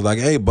nudge. They're like,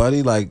 hey,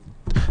 buddy,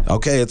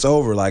 okay, it's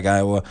over.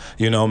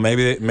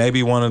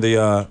 Maybe one of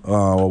the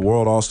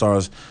World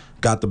All-Stars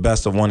got the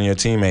best of one of your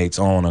teammates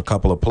on a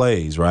couple of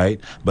plays, right?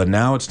 But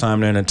now it's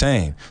time to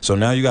entertain. So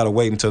now you got to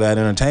wait until that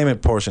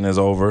entertainment portion is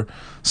over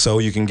so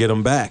you can get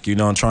them back,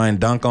 and try and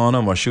dunk on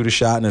them or shoot a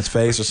shot in his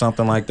face or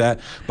something like that.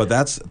 But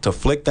that's to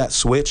flick that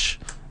switch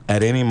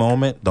at any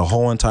moment, the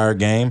whole entire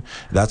game,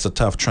 that's a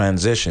tough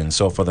transition.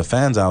 So for the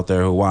fans out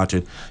there who watch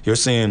it, you're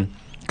seeing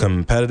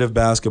competitive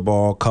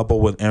basketball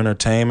coupled with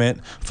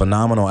entertainment,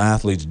 phenomenal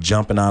athletes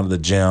jumping out of the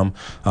gym.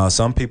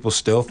 Some people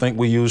still think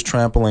we use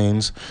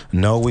trampolines.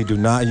 No, we do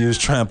not use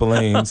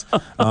trampolines.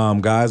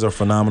 Guys are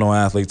phenomenal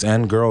athletes,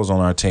 and girls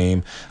on our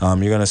team. You're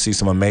going to see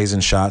some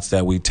amazing shots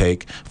that we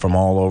take from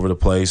all over the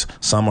place.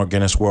 Some are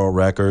Guinness World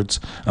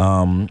Records.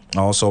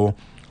 Also,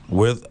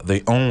 we're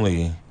the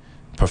only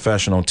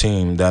professional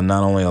team that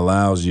not only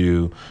allows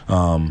you,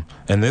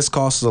 and this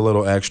costs a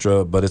little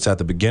extra, but it's at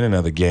the beginning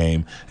of the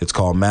game. It's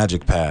called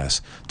Magic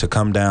Pass. To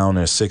come down,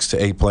 there's 6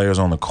 to 8 players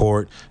on the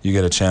court. You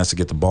get a chance to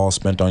get the ball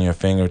spent on your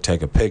finger,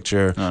 take a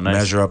picture,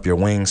 measure up your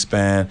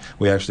wingspan.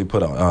 We actually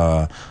put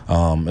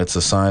it's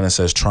a sign that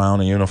says try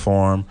on a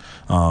uniform,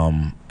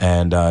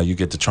 and you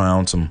get to try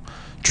on some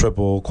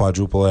triple,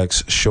 quadruple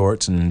X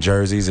shorts and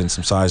jerseys and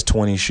some size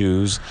 20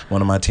 shoes.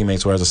 One of my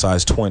teammates wears a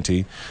size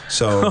 20.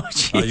 So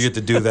you get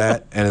to do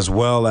that. And as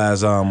well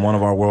as one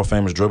of our world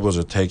famous dribblers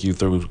will take you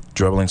through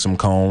dribbling some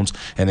cones.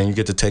 And then you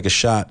get to take a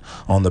shot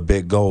on the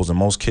big goals. And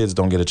most kids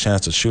don't get a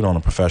chance to shoot on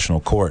a professional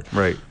court.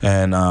 Right.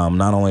 And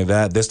not only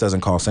that, this doesn't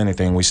cost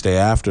anything. We stay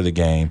after the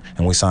game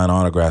and we sign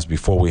autographs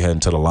before we head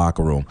into the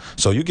locker room.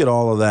 So you get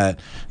all of that,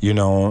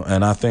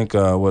 and I think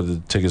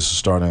the tickets are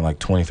starting at like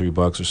 $23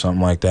 or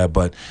something like that.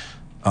 But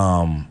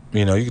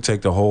you can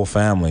take the whole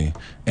family,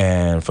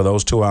 and for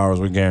those 2 hours,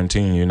 we're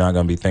guaranteeing you're not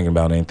going to be thinking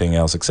about anything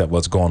else except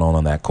what's going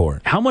on that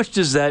court. How much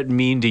does that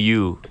mean to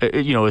you?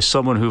 As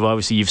someone who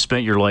obviously you've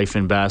spent your life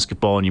in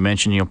basketball, and you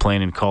mentioned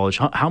playing in college.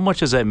 How much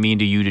does that mean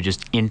to you to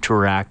just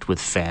interact with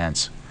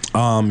fans?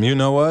 You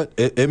know what?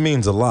 It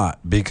means a lot,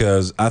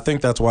 because I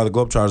think that's why the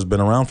Globetrotters have been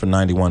around for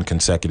 91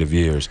 consecutive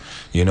years.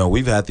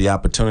 We've had the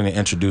opportunity to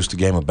introduce the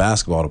game of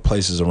basketball to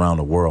places around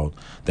the world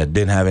that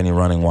didn't have any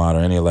running water,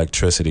 any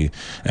electricity.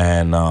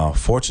 And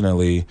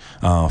fortunately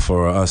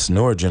for us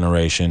newer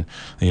generation,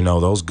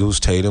 those Goose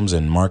Tatums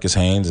and Marcus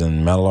Haynes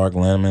and Meadowlark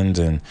Lemons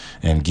and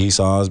Geese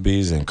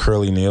Osbys and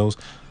Curly Neals,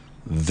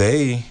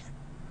 they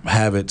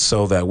have it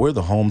so that we're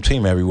the home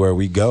team everywhere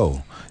we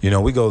go.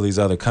 We go to these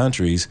other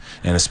countries,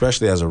 and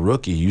especially as a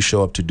rookie, you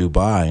show up to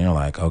Dubai, and you're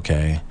like,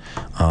 okay,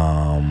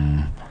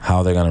 how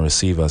are they going to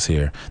receive us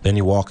here? Then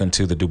you walk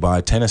into the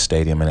Dubai Tennis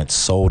Stadium, and it's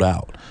sold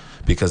out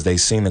because they've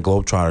seen the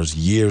Globetrotters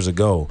years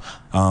ago.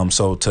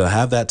 So to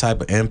have that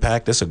type of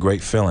impact, it's a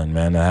great feeling,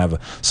 man, to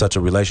have such a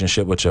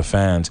relationship with your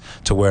fans,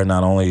 to where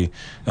not only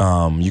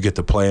you get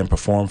to play and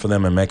perform for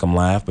them and make them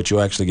laugh, but you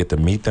actually get to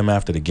meet them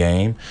after the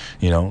game,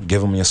 give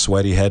them your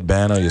sweaty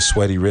headband or your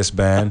sweaty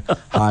wristband,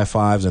 high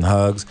fives and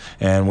hugs.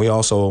 And we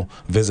also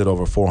visit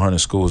over 400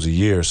 schools a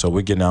year, so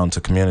we're getting out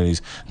into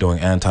communities doing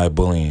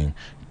anti-bullying,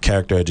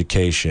 character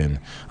education,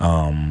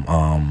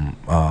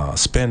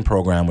 SPIN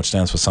program, which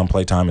stands for Some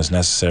Playtime is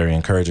Necessary,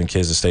 encouraging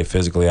kids to stay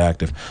physically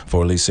active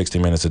for at least 60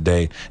 minutes a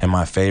day. And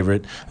my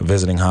favorite,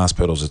 visiting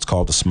hospitals. It's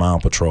called the Smile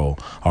Patrol.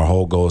 Our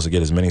whole goal is to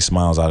get as many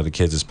smiles out of the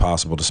kids as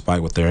possible,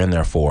 despite what they're in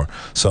there for.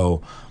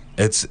 So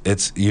it's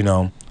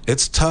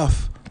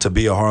tough to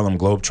be a Harlem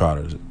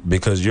Globetrotter,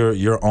 because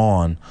you're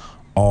on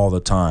all the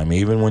time,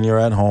 even when you're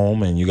at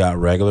home and you got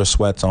regular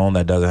sweats on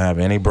that doesn't have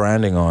any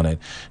branding on it,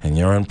 and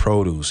you're in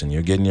produce and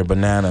you're getting your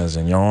bananas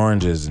and your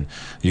oranges, and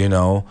you're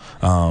a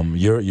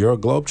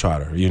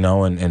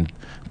Globetrotter, and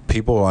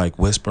people are like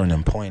whispering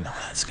and pointing,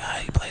 oh, this guy,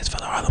 he plays for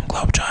the Harlem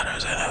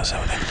Globetrotters,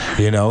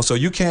 so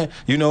you can't,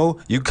 you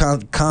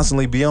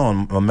constantly be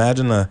on.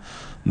 Imagine the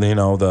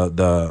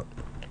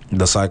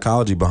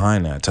psychology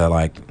behind that,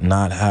 to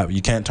not have,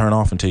 you can't turn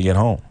off until you get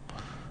home,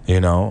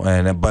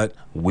 but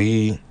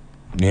we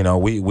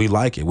we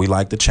like it. We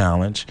like the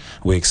challenge.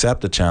 We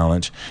accept the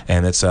challenge,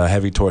 and it's a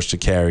heavy torch to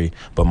carry.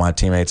 But my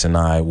teammates and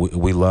I,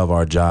 we love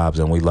our jobs,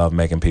 and we love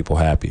making people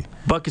happy.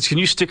 Buckets, can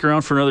you stick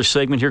around for another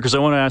segment here? Because I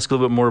want to ask a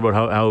little bit more about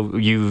how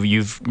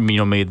you've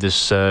made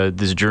this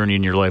journey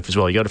in your life as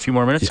well. You got a few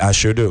more minutes? I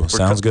sure do.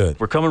 Sounds good.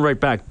 We're coming right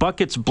back.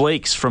 Buckets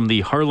Blakes from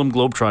the Harlem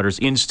Globetrotters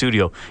in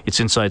studio. It's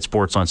Inside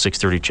Sports on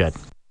 630 CHED.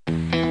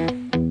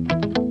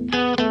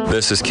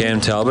 This is Cam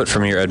Talbot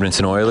from your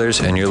Edmonton Oilers,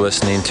 and you're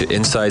listening to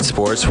Inside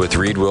Sports with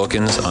Reed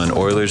Wilkins on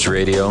Oilers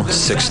Radio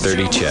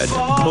 630 CHED.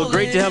 Well,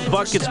 great to have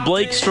Buckets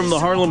Blakes from the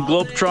Harlem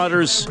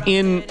Globetrotters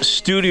in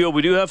studio.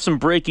 We do have some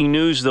breaking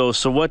news, though.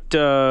 So what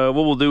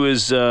we'll do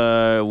is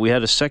we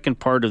had a second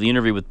part of the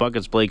interview with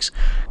Buckets Blakes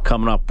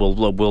coming up.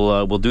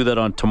 We'll do that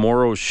on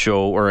tomorrow's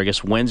show, or I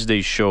guess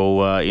Wednesday's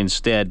show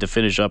instead, to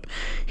finish up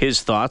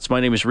his thoughts.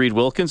 My name is Reed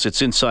Wilkins.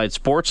 It's Inside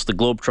Sports. The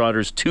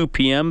Globetrotters 2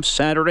 p.m.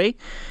 Saturday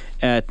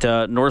at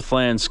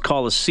Northlands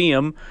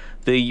Coliseum.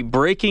 The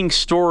breaking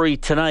story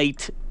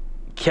tonight,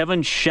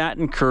 Kevin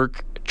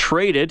Shattenkirk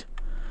traded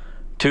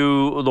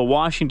to the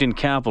Washington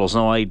Capitals.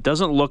 Now, it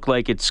doesn't look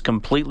like it's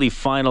completely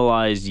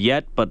finalized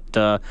yet, but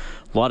a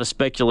lot of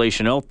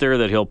speculation out there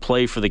that he'll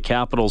play for the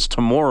Capitals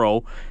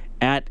tomorrow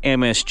at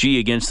MSG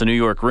against the New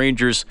York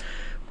Rangers.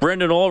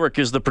 Brendan Ulrich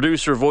is the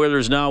producer of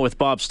Oilers Now with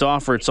Bob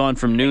Stauffer. It's on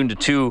from noon to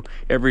 2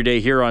 every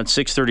day here on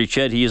 630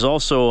 CHED. He is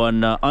also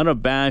an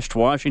unabashed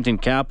Washington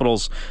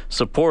Capitals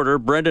supporter.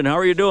 Brendan, how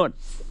are you doing?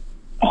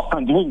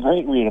 I'm doing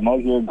great, Reed. I'm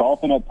out here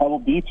golfing at Pebble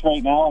Beach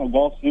right now on a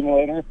golf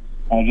simulator.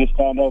 I just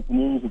found out the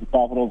news that the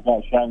Capitals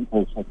got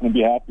Shattenkirk, so I couldn't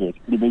be happier. It's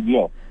a pretty big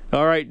deal.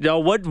 All right. Now,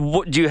 what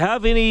do you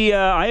have any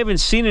I haven't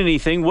seen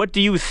anything. What do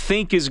you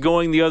think is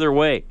going the other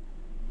way?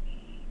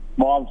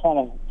 Well, I'm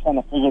trying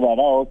to figure that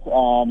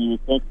out. You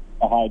would think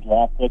a high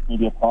draft pick,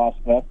 maybe a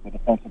prospect, a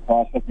defensive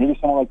prospect, maybe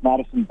someone like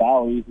Madison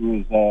Bowey, who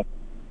is a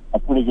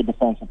pretty good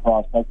defensive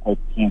prospect, played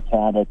for Team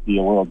Canada at the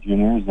World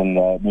Juniors, and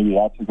maybe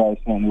that's a guy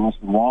St. Louis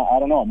would want. I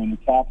don't know. I mean, the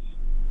Caps,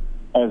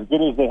 as good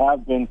as they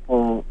have been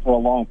for a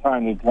long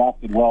time, they've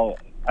drafted well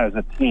as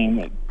a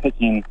team,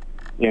 picking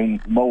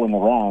low in the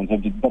rounds.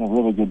 They've done a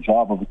really good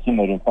job of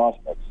accumulating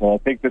prospects. So I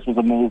think this was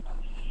a move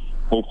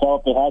they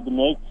felt they had to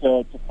make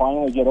to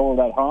finally get over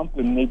that hump,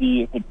 and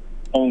maybe if it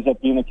ends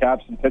up being the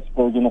Caps in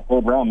Pittsburgh in the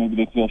third round, maybe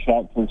they feel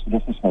Shattenkirk's the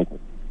difference maker.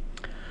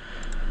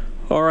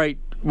 All right.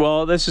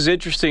 Well, this is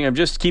interesting. I'm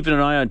just keeping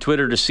an eye on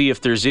Twitter to see if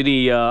there's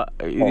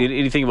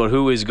anything about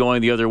who is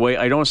going the other way.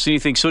 I don't see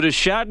anything. So does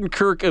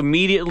Shattenkirk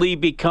immediately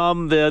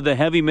become the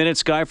heavy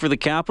minutes guy for the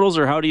Capitals,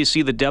 or how do you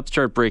see the depth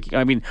chart breaking?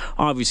 I mean,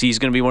 obviously he's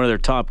going to be one of their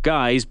top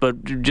guys,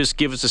 but just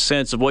give us a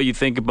sense of what you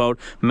think about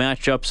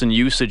matchups and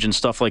usage and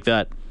stuff like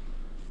that.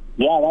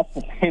 Yeah, that's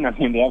the thing. I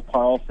mean, they have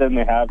Carlson,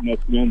 they have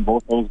Niskanen.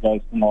 Both those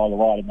guys can log a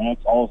lot of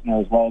minutes.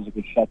 Olsner as well is a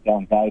good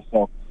shutdown guy.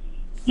 So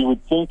you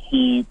would think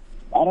I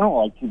don't know,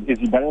 like, is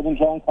he better than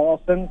John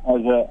Carlson as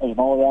an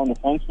all-around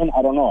defenseman?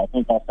 I don't know. I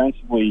think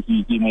offensively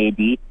he may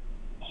be.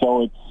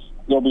 So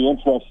it'll be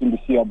interesting to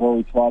see how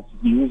Barry Trotz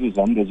uses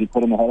him. Does he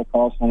put him ahead of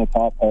Carlson on the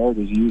top pair?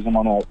 Does he use him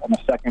on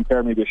a second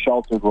pair, maybe a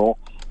sheltered role?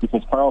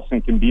 Because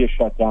Carlson can be a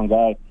shutdown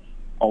guy,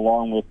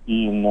 along with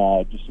being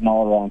just an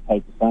all-around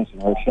type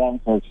defenseman. Where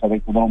Shattenkirk's, I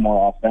think, a little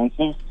more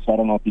offensive, so I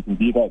don't know if he can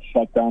be that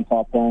shutdown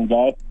top-pairing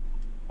guy.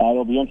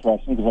 It'll be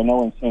interesting, because I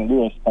know in St.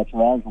 Louis,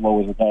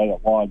 Pietrangelo was a guy that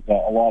logged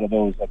a lot of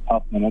those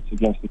tough minutes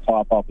against the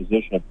top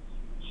opposition.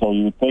 So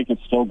you would think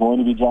it's still going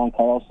to be John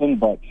Carlson,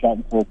 but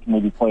Shattenkirk can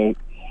maybe play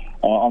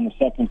on the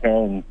second pair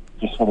and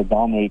just sort of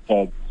dominate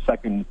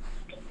second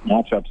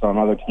matchups on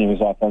other teams'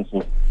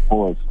 offensive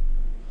boards.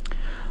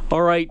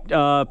 All right,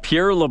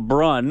 Pierre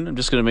LeBrun, I'm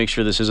just going to make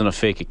sure this isn't a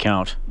fake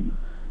account.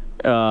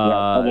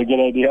 That's a good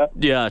idea.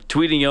 Yeah,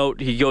 tweeting out,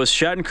 he goes,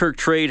 Shattenkirk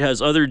trade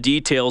has other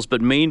details, but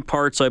main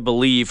parts, I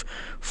believe,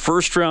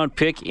 first-round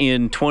pick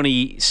in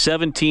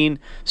 2017,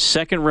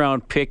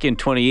 second-round pick in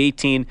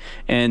 2018,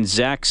 and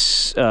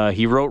Zach's,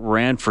 he wrote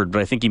Ranford,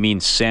 but I think he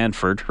means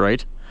Sanford,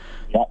 right?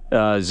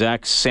 Yeah.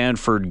 Zach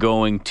Sanford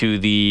going to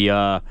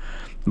the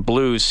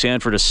Blues.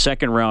 Sanford, a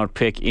second-round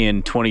pick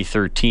in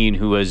 2013,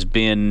 who has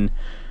been,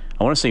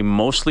 I want to say,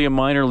 mostly a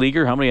minor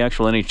leaguer. How many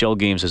actual NHL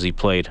games has he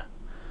played?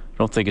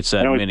 I don't think it's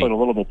that many. He's played a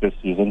little bit this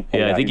season.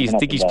 Yeah, I think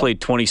he's played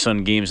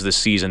 20-some games this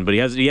season, but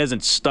he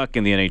hasn't stuck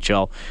in the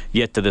NHL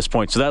yet to this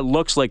point. So that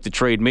looks like the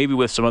trade, maybe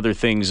with some other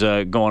things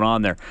going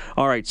on there.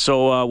 All right,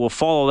 so we'll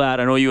follow that.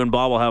 I know you and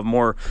Bob will have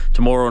more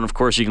tomorrow, and of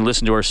course you can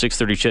listen to our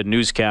 6:30 CHED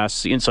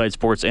newscasts. Inside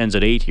Sports ends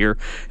at 8 here.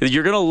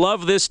 You're going to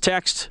love this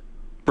text,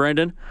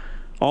 Brendan.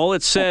 All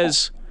it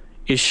says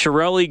is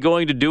Chiarelli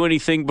going to do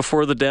anything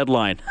before the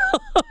deadline?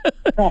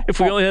 If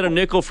we only had a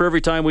nickel for every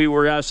time we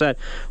were asked that.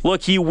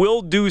 Look, he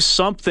will do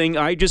something.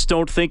 I just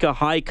don't think a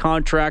high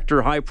contract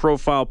or high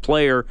profile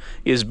player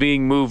is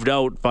being moved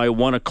out by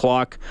 1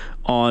 o'clock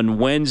on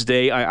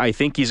Wednesday. I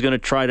think he's going to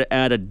try to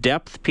add a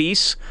depth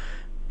piece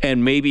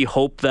and maybe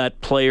hope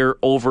that player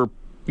or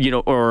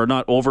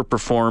not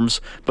overperforms,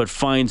 but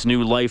finds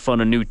new life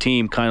on a new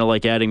team, kind of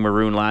like adding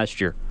Maroon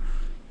last year.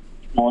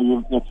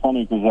 Well, it's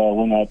funny because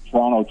when that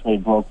Toronto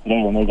trade broke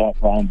today, when they got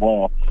Brian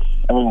Boyle,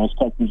 everyone was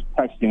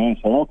texting in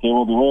saying, okay,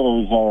 well, the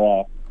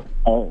Oilers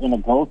are in a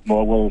growth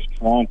mode, whereas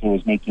Toronto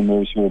is making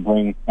moves here to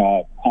bring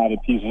added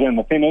pieces in.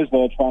 The thing is,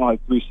 though, Toronto has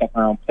 3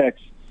 second-round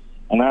picks,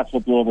 and that's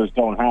what the Oilers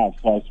don't have.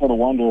 So I sort of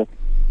wonder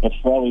if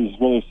Chiarelli's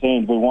really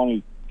saying they want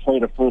to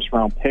trade a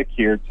first-round pick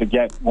here to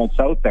get what's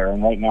out there.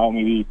 And right now,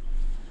 maybe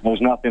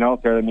there's nothing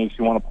out there that makes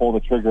you want to pull the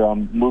trigger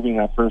on moving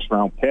that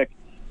first-round pick.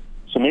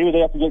 So maybe they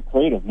have to get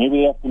creative. Maybe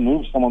they have to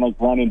move someone like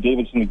Brandon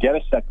Davidson to get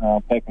a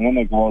second-round pick, and then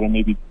they go out and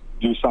maybe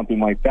do something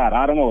like that.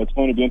 I don't know. It's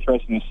going to be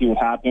interesting to see what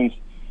happens.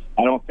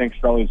 I don't think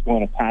Chiarelli is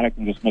going to panic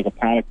and just make a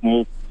panic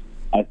move.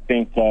 I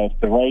think if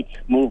the right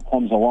move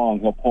comes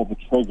along, he'll pull the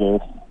trigger,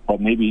 but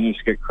maybe he needs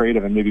to get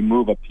creative and maybe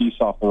move a piece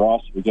off the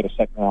roster to get a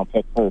second-round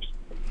pick first.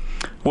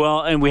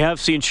 Well, and we have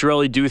seen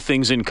Chiarelli do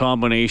things in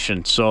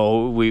combination,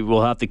 so we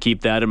will have to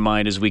keep that in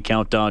mind as we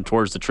count down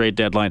towards the trade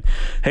deadline.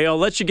 Hey, I'll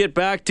let you get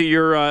back to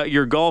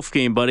your golf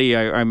game, buddy.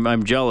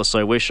 I'm jealous.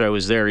 I wish I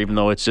was there, even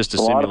though it's just a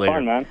simulator. A lot of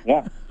fun, man.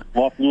 Yeah,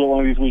 we'll have to do it one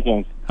of these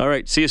weekends. All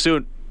right, see you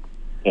soon.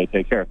 Okay,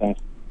 take care.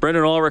 Thanks.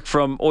 Brendan Ulrich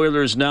from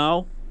Oilers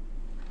Now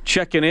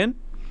checking in.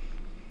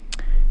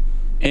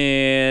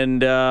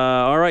 And,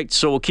 all right,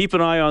 so we'll keep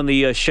an eye on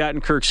the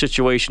Shattenkirk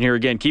situation here.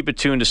 Again, keep it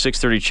tuned to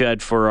 6:30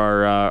 CHED for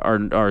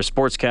our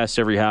sportscast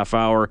every half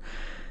hour.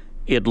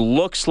 It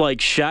looks like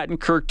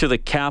Shattenkirk to the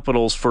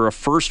Capitals for a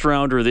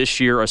first-rounder this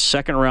year, a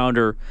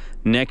second-rounder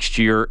next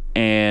year,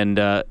 and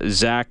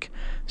Zach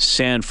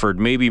Sanford.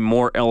 Maybe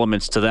more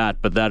elements to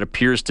that, but that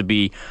appears to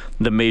be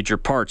the major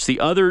parts. The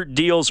other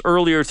deals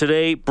earlier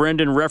today,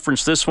 Brendan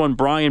referenced this one,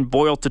 Brian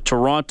Boyle to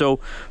Toronto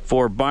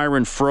for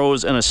Byron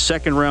Froese and a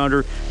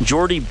second-rounder.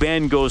 Jordy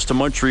Ben goes to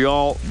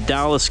Montreal.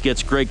 Dallas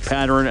gets Greg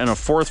Pateryn and a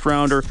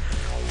fourth-rounder.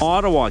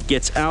 Ottawa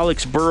gets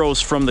Alex Burrows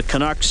from the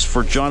Canucks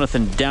for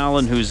Jonathan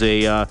Dallin, who's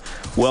a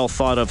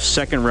well-thought-of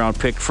second-round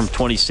pick from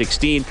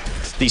 2016.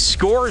 The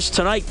scores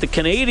tonight, the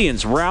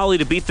Canadiens rally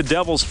to beat the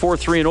Devils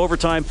 4-3 in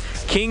overtime.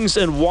 Kings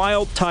and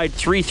Wild tied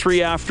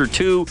 3-3 after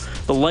 2.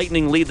 The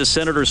Lightning lead the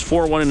Senators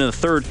 4-1 in the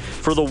third.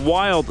 For the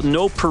Wild,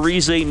 no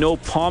Parise, no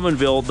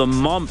Pominville. The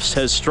Mumps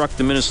has struck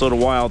the Minnesota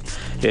Wild.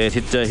 It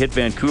hit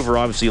Vancouver,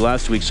 obviously,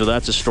 last week, so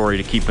that's a story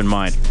to keep in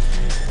mind.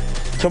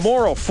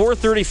 Tomorrow,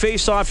 4:30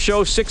 face-off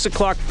show, 6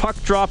 o'clock puck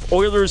drop,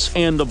 Oilers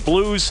and the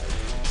Blues.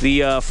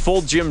 The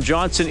full Jim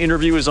Johnson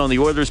interview is on the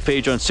Oilers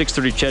page on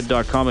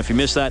 630ched.com if you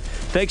missed that.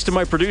 Thanks to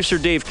my producer,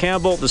 Dave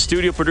Campbell, the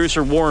studio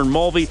producer, Warren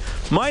Mulvey.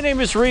 My name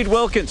is Reed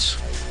Wilkins.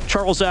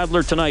 Charles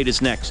Adler tonight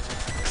is next.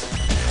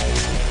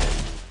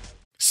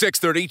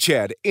 630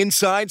 CHED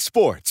Inside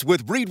Sports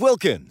with Reed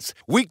Wilkins.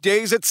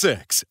 Weekdays at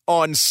 6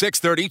 on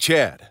 630 CHED.